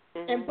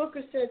 And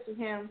Booker said to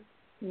him,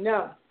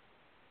 no.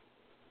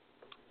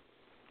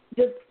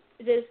 The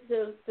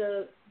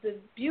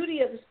beauty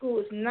of the school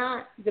is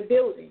not the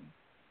building,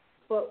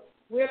 but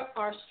where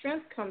our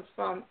strength comes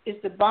from is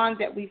the bond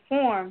that we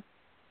form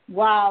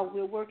while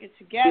we're working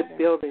together. You're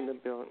building the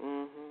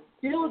building.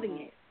 Building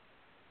it.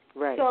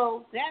 Right.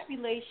 So that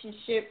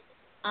relationship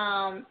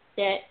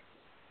that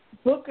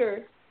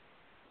Booker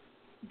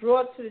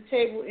brought to the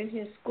table in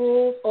his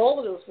schools, all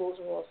of those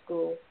Rosenwald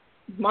schools,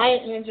 Maya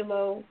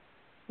Angelou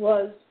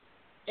was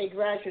a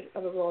graduate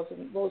of the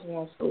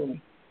Rosenwald School.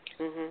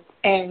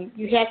 And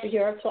you have to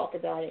hear her talk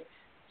about it.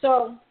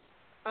 So,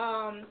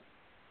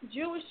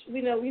 Jewish,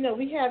 we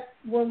have,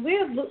 when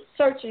we're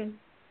searching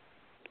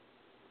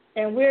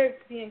and we're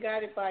being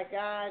guided by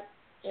God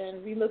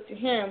and we look to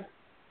Him,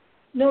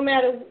 no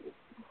matter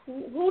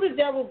who the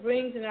devil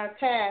brings in our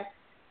path,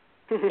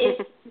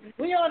 if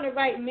we're on the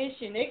right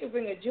mission, they could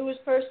bring a Jewish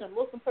person, a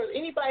Muslim person,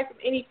 anybody from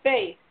any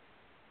faith.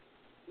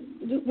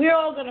 We're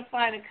all going to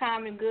find a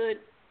common good,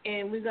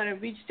 and we're going to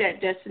reach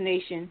that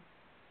destination,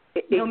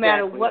 no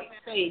matter what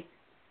faith.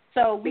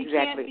 So we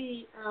can't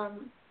be.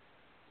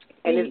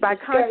 And it's by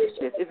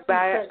consciousness.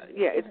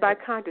 It's by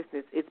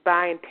consciousness. It's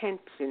by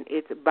intention.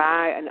 It's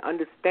by an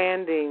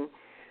understanding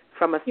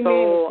from a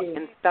soul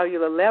and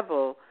cellular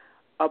level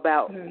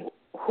about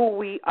who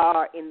we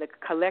are in the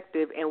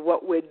collective and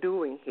what we're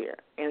doing here,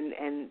 and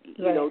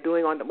you know,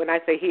 doing on the, when I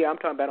say here, I'm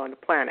talking about on the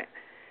planet,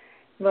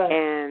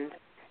 and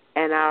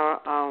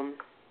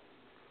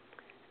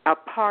our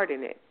part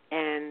in it.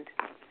 And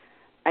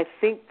I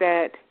think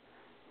that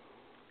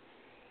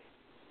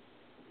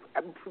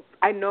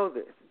I know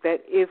this,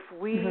 that if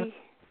we,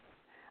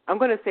 I'm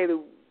going to say this,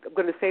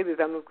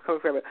 I'm going to come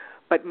forever,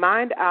 but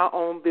mind our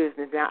own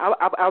business. Now,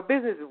 our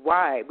business is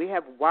wide. We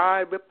have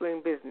wide,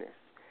 rippling business.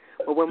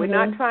 But when we're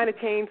not trying to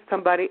change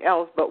somebody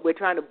else, but we're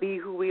trying to be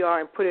who we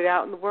are and put it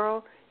out in the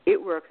world, it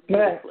works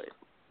beautifully.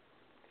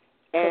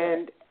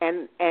 And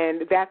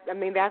that's, I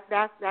mean, that's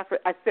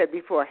what I said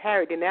before.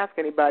 Harriet didn't ask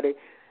anybody,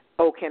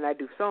 oh, can I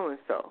do so and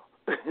so?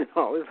 You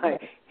know, it was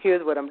like,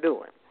 here's what I'm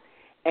doing.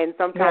 And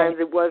sometimes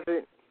it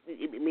wasn't.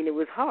 I mean, it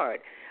was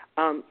hard.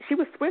 She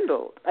was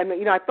swindled. I mean,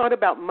 you know, I thought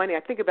about money. I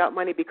think about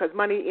money because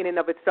money in and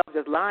of itself,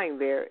 just lying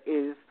there,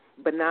 is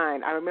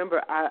benign. I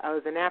remember I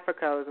was in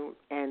Africa,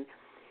 and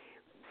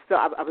so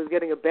I was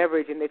getting a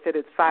beverage, and they said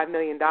it's $5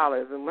 million.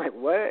 I'm like,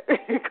 what?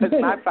 Because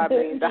my $5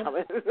 million.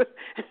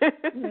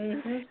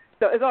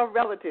 So it's all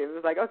relative.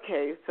 It's like,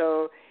 okay,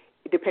 so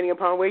depending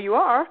upon where you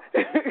are.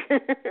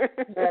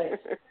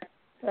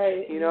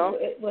 Right. You know?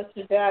 What's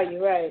the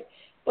value, right.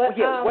 But,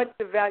 what's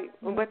the value?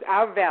 What's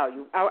our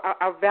value?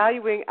 Our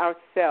valuing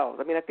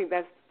ourselves. I mean, I think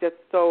that's just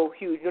so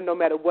huge. You know, no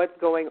matter what's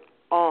going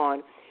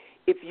on,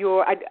 if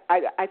you're, I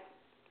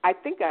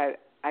think I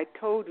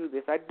told you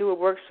this. I do a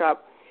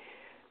workshop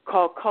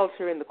called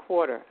Culture in the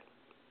Quarter,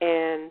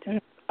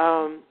 and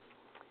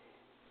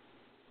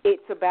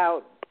it's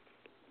about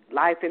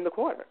life in the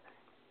quarter,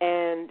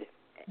 and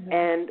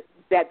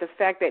that the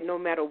fact that no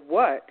matter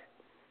what,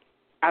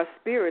 our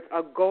spirits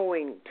are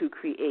going to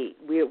create.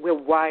 We're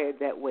wired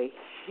that way.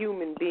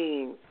 Human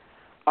beings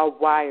are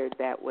wired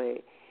that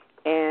way.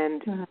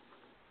 And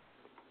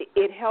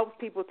it helps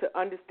people to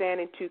understand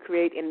and to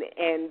create.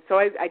 And so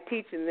I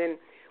teach, and then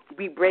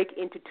we break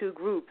into two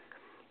groups.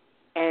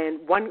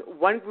 And one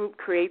group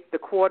creates the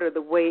quarter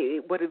the way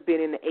it would have been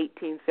in the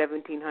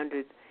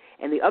 1700s.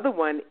 And the other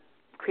one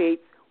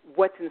creates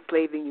what's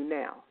enslaving you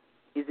now.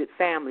 Is it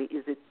family?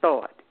 Is it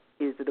thought?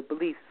 Is it a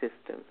belief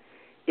system?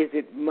 Is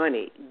it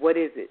money? What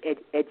is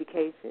it?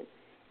 Education.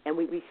 And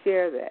we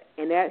share that.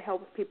 And that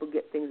helps people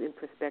get things in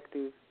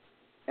perspective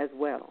as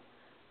well.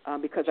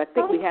 Because I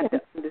think we have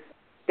to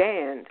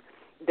understand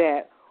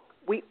that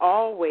we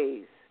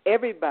always,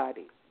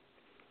 everybody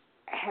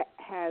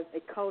has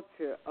a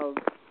culture of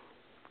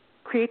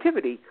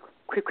creativity,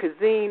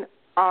 cuisine,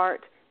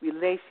 art,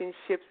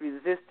 relationships,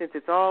 resistance.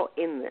 It's all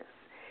in this.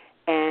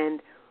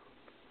 And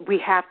we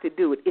have to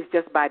do it. It's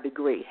just by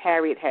degree.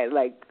 Harriet had,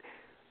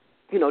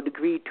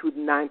 degree to the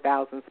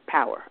 9,000th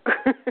power.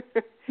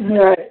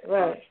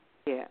 Right.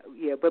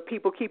 Yeah. But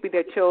people keeping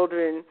their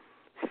children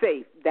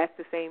safe, that's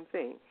the same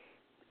thing.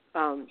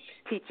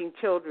 Teaching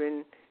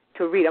children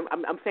to read.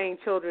 I'm saying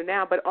children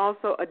now, but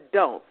also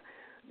adults.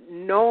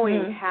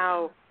 Knowing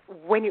how,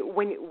 when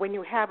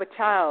you have a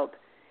child,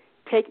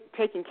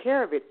 taking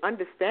care of it,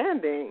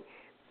 understanding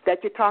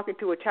that you're talking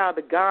to a child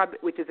of God,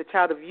 which is a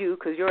child of you,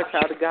 because you're a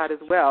child of God as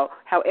well,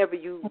 however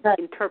you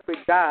interpret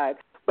God,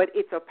 but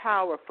it's a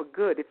power for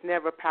good. It's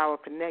never a power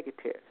for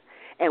negative.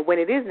 And when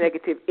it is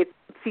negative, it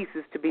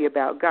ceases to be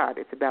about God.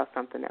 It's about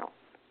something else.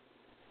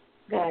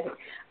 Got it.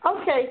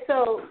 Okay,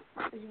 so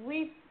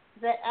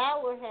the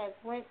hour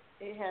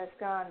has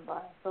gone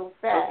by so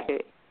fast.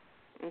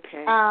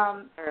 Okay.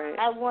 All right.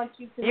 I want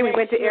you to. You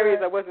went to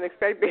areas I wasn't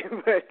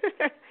expecting, but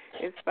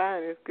it's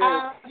fine. It's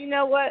good. You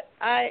know what?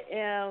 I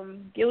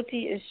am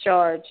guilty as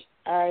charged.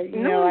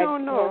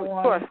 No.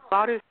 Of course,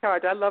 God is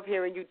charged. I love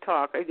hearing you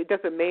talk. It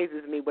just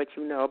amazes me what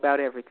you know about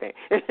everything.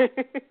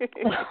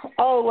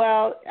 Oh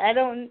well, I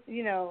don't.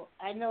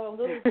 I know a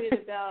little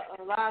bit about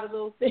a lot of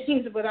little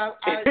things, but I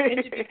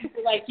interview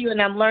people like you,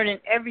 and I'm learning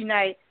every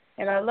night,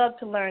 and I love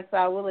to learn. So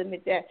I will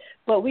admit that.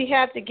 But we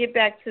have to get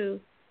back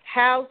to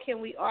how can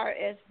we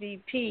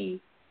RSVP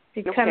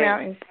to come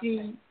out and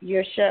see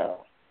your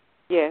show?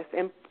 Yes,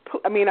 and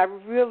I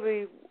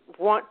really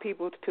want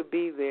people to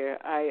be there.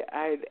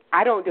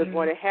 I don't just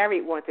want it.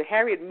 Harriet wants it.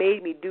 Harriet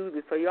made me do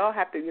this, so you all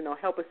have to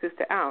help a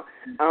sister out.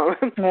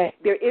 Right.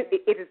 There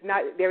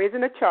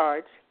isn't a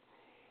charge,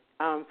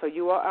 so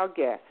you are our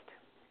guest,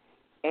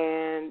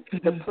 and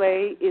the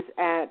play is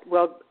at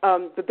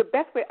the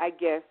best way, I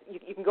guess,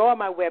 you can go on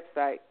my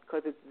website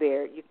because it's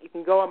there. You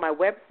can go on my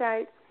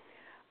website.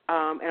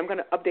 And I'm going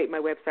to update my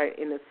website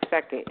in a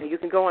second. And you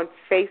can go on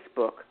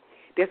Facebook.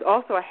 There's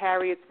also a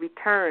Harriet's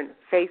Return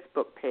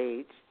Facebook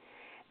page.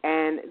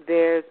 And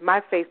there's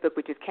my Facebook,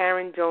 which is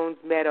Karen Jones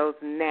Meadows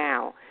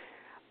Now.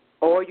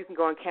 Or you can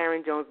go on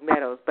Karen Jones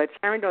Meadows. But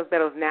Karen Jones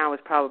Meadows Now is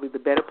probably the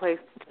better place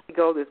to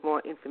go. There's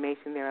more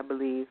information there, I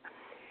believe.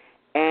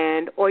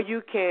 Or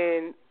you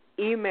can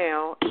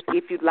email,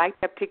 if you'd like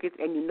to have tickets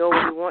and you know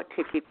when you want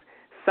tickets,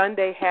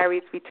 Sunday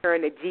Harriet's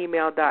Return at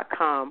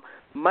gmail.com.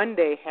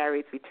 Monday,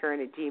 Harriet's Return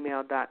at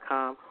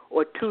gmail.com,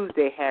 or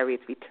Tuesday,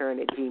 Harriet's Return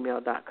at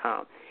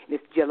gmail.com. And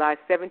it's July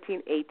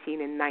 17, 18,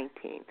 and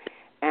 19.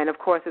 And, of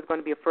course, it's going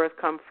to be a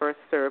first-come,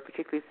 first-served,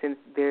 particularly since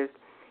there's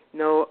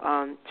no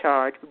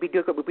charge. We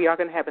are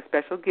going to have a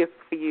special gift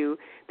for you.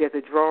 There's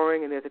a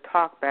drawing and there's a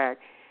talkback.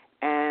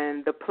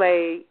 And the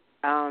play,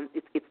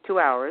 it's 2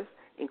 hours,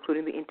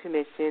 including the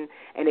intermission,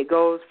 and it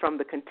goes from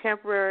the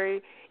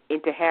contemporary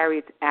into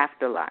Harriet's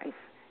afterlife.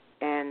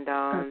 And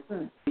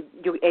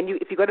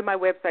if you go to my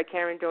website,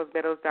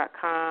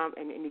 KarenJonesMeadows.com,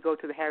 and you go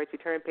to the Harriet's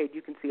Return page,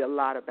 you can see a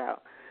lot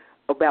about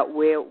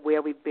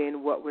where we've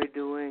been, what we're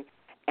doing,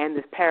 and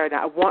this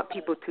paradigm. I want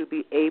people to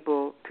be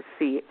able to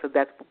see it, so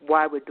that's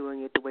why we're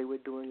doing it the way we're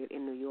doing it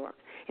in New York.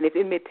 And it's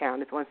in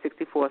Midtown. It's on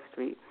 64th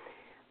Street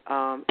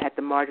at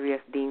the Marjorie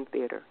S. Dean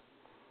Theater.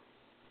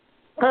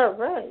 Oh,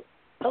 right.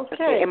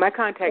 Okay. And my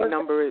contact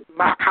number is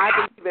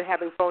I've been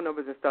having phone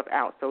numbers and stuff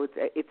out, so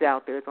it's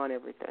out there. It's on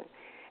everything.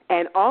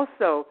 And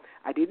also,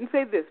 I didn't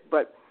say this,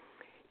 but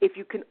if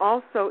you can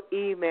also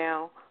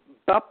email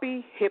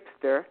Buppy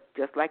Hipster,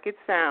 just like it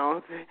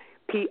sounds,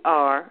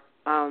 PR,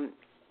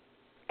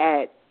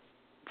 at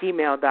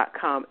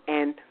gmail.com.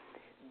 And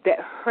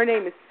her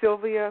name is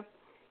Sylvia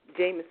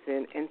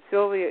Jameson, and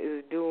Sylvia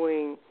is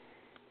doing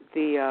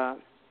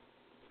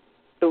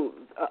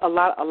a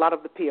lot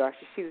of the PR.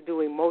 She's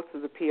doing most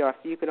of the PR,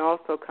 so you can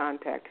also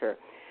contact her.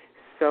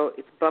 So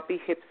it's Buppy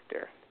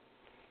Hipster.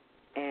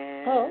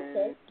 And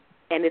okay.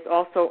 And it's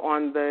also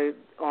on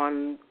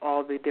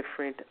all the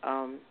different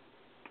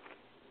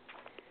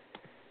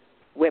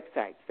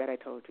websites that I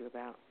told you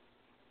about.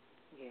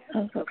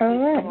 Yeah. So all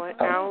right. Come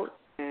on out,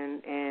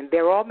 and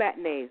they're all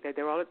matinees.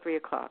 They're all at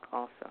 3:00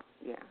 also.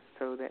 Yeah.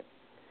 So that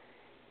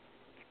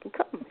you can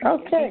come.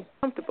 Okay. And be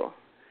comfortable.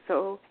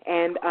 So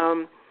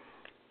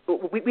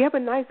we have a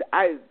nice.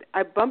 I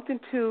bumped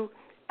into.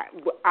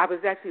 I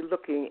was actually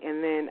looking,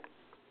 and then,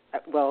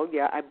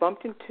 I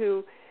bumped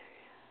into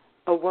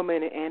a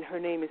woman, and her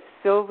name is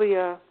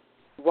Sylvia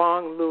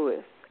Wong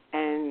Lewis,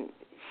 and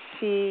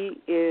she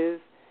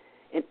is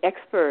an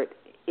expert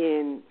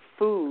in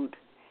food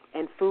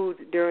and food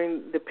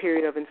during the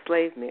period of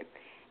enslavement,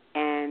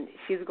 and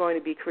she's going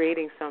to be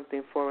creating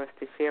something for us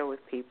to share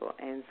with people,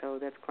 and so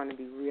that's going to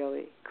be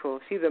really cool.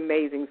 She's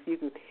amazing, so you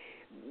can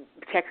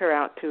check her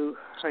out too.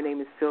 Her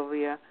name is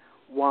Sylvia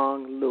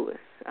Wong Lewis.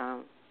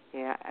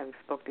 Yeah, I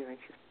spoke to her, and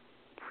she's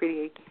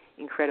pretty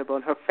incredible,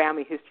 and her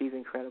family history is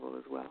incredible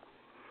as well.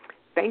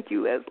 Thank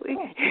you, Leslie.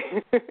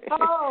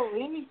 Oh,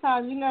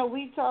 anytime. You know,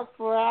 we talk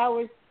for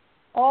hours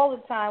all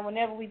the time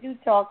whenever we do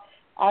talk.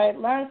 I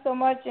learned so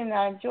much, and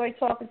I enjoy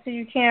talking to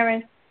you,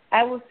 Karen.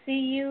 I will see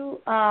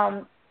you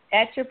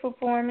at your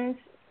performance.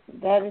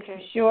 That is for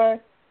sure.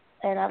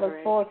 And I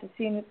look forward to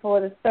seeing it for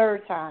the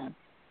third time.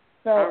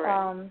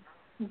 So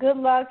good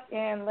luck,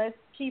 and let's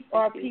keep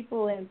our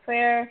people in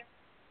prayer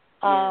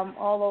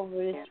all over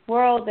this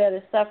world that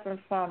is suffering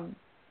from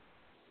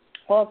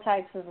all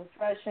types of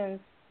oppressions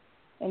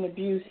and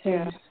abuse.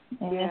 And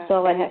that's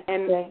all I have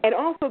to say. And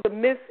also the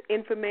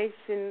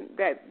misinformation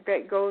that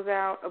goes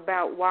out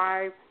about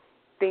why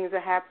things are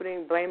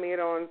happening, blaming it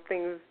on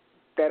things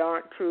that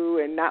aren't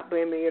true and not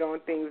blaming it on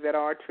things that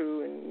are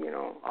true, and, you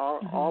know,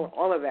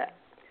 all of that.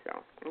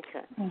 So,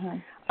 okay.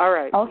 All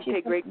right. Okay.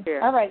 Take great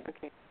care. All right.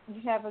 Okay.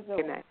 You have a good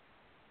Good one. night.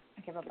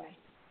 Okay,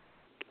 bye-bye.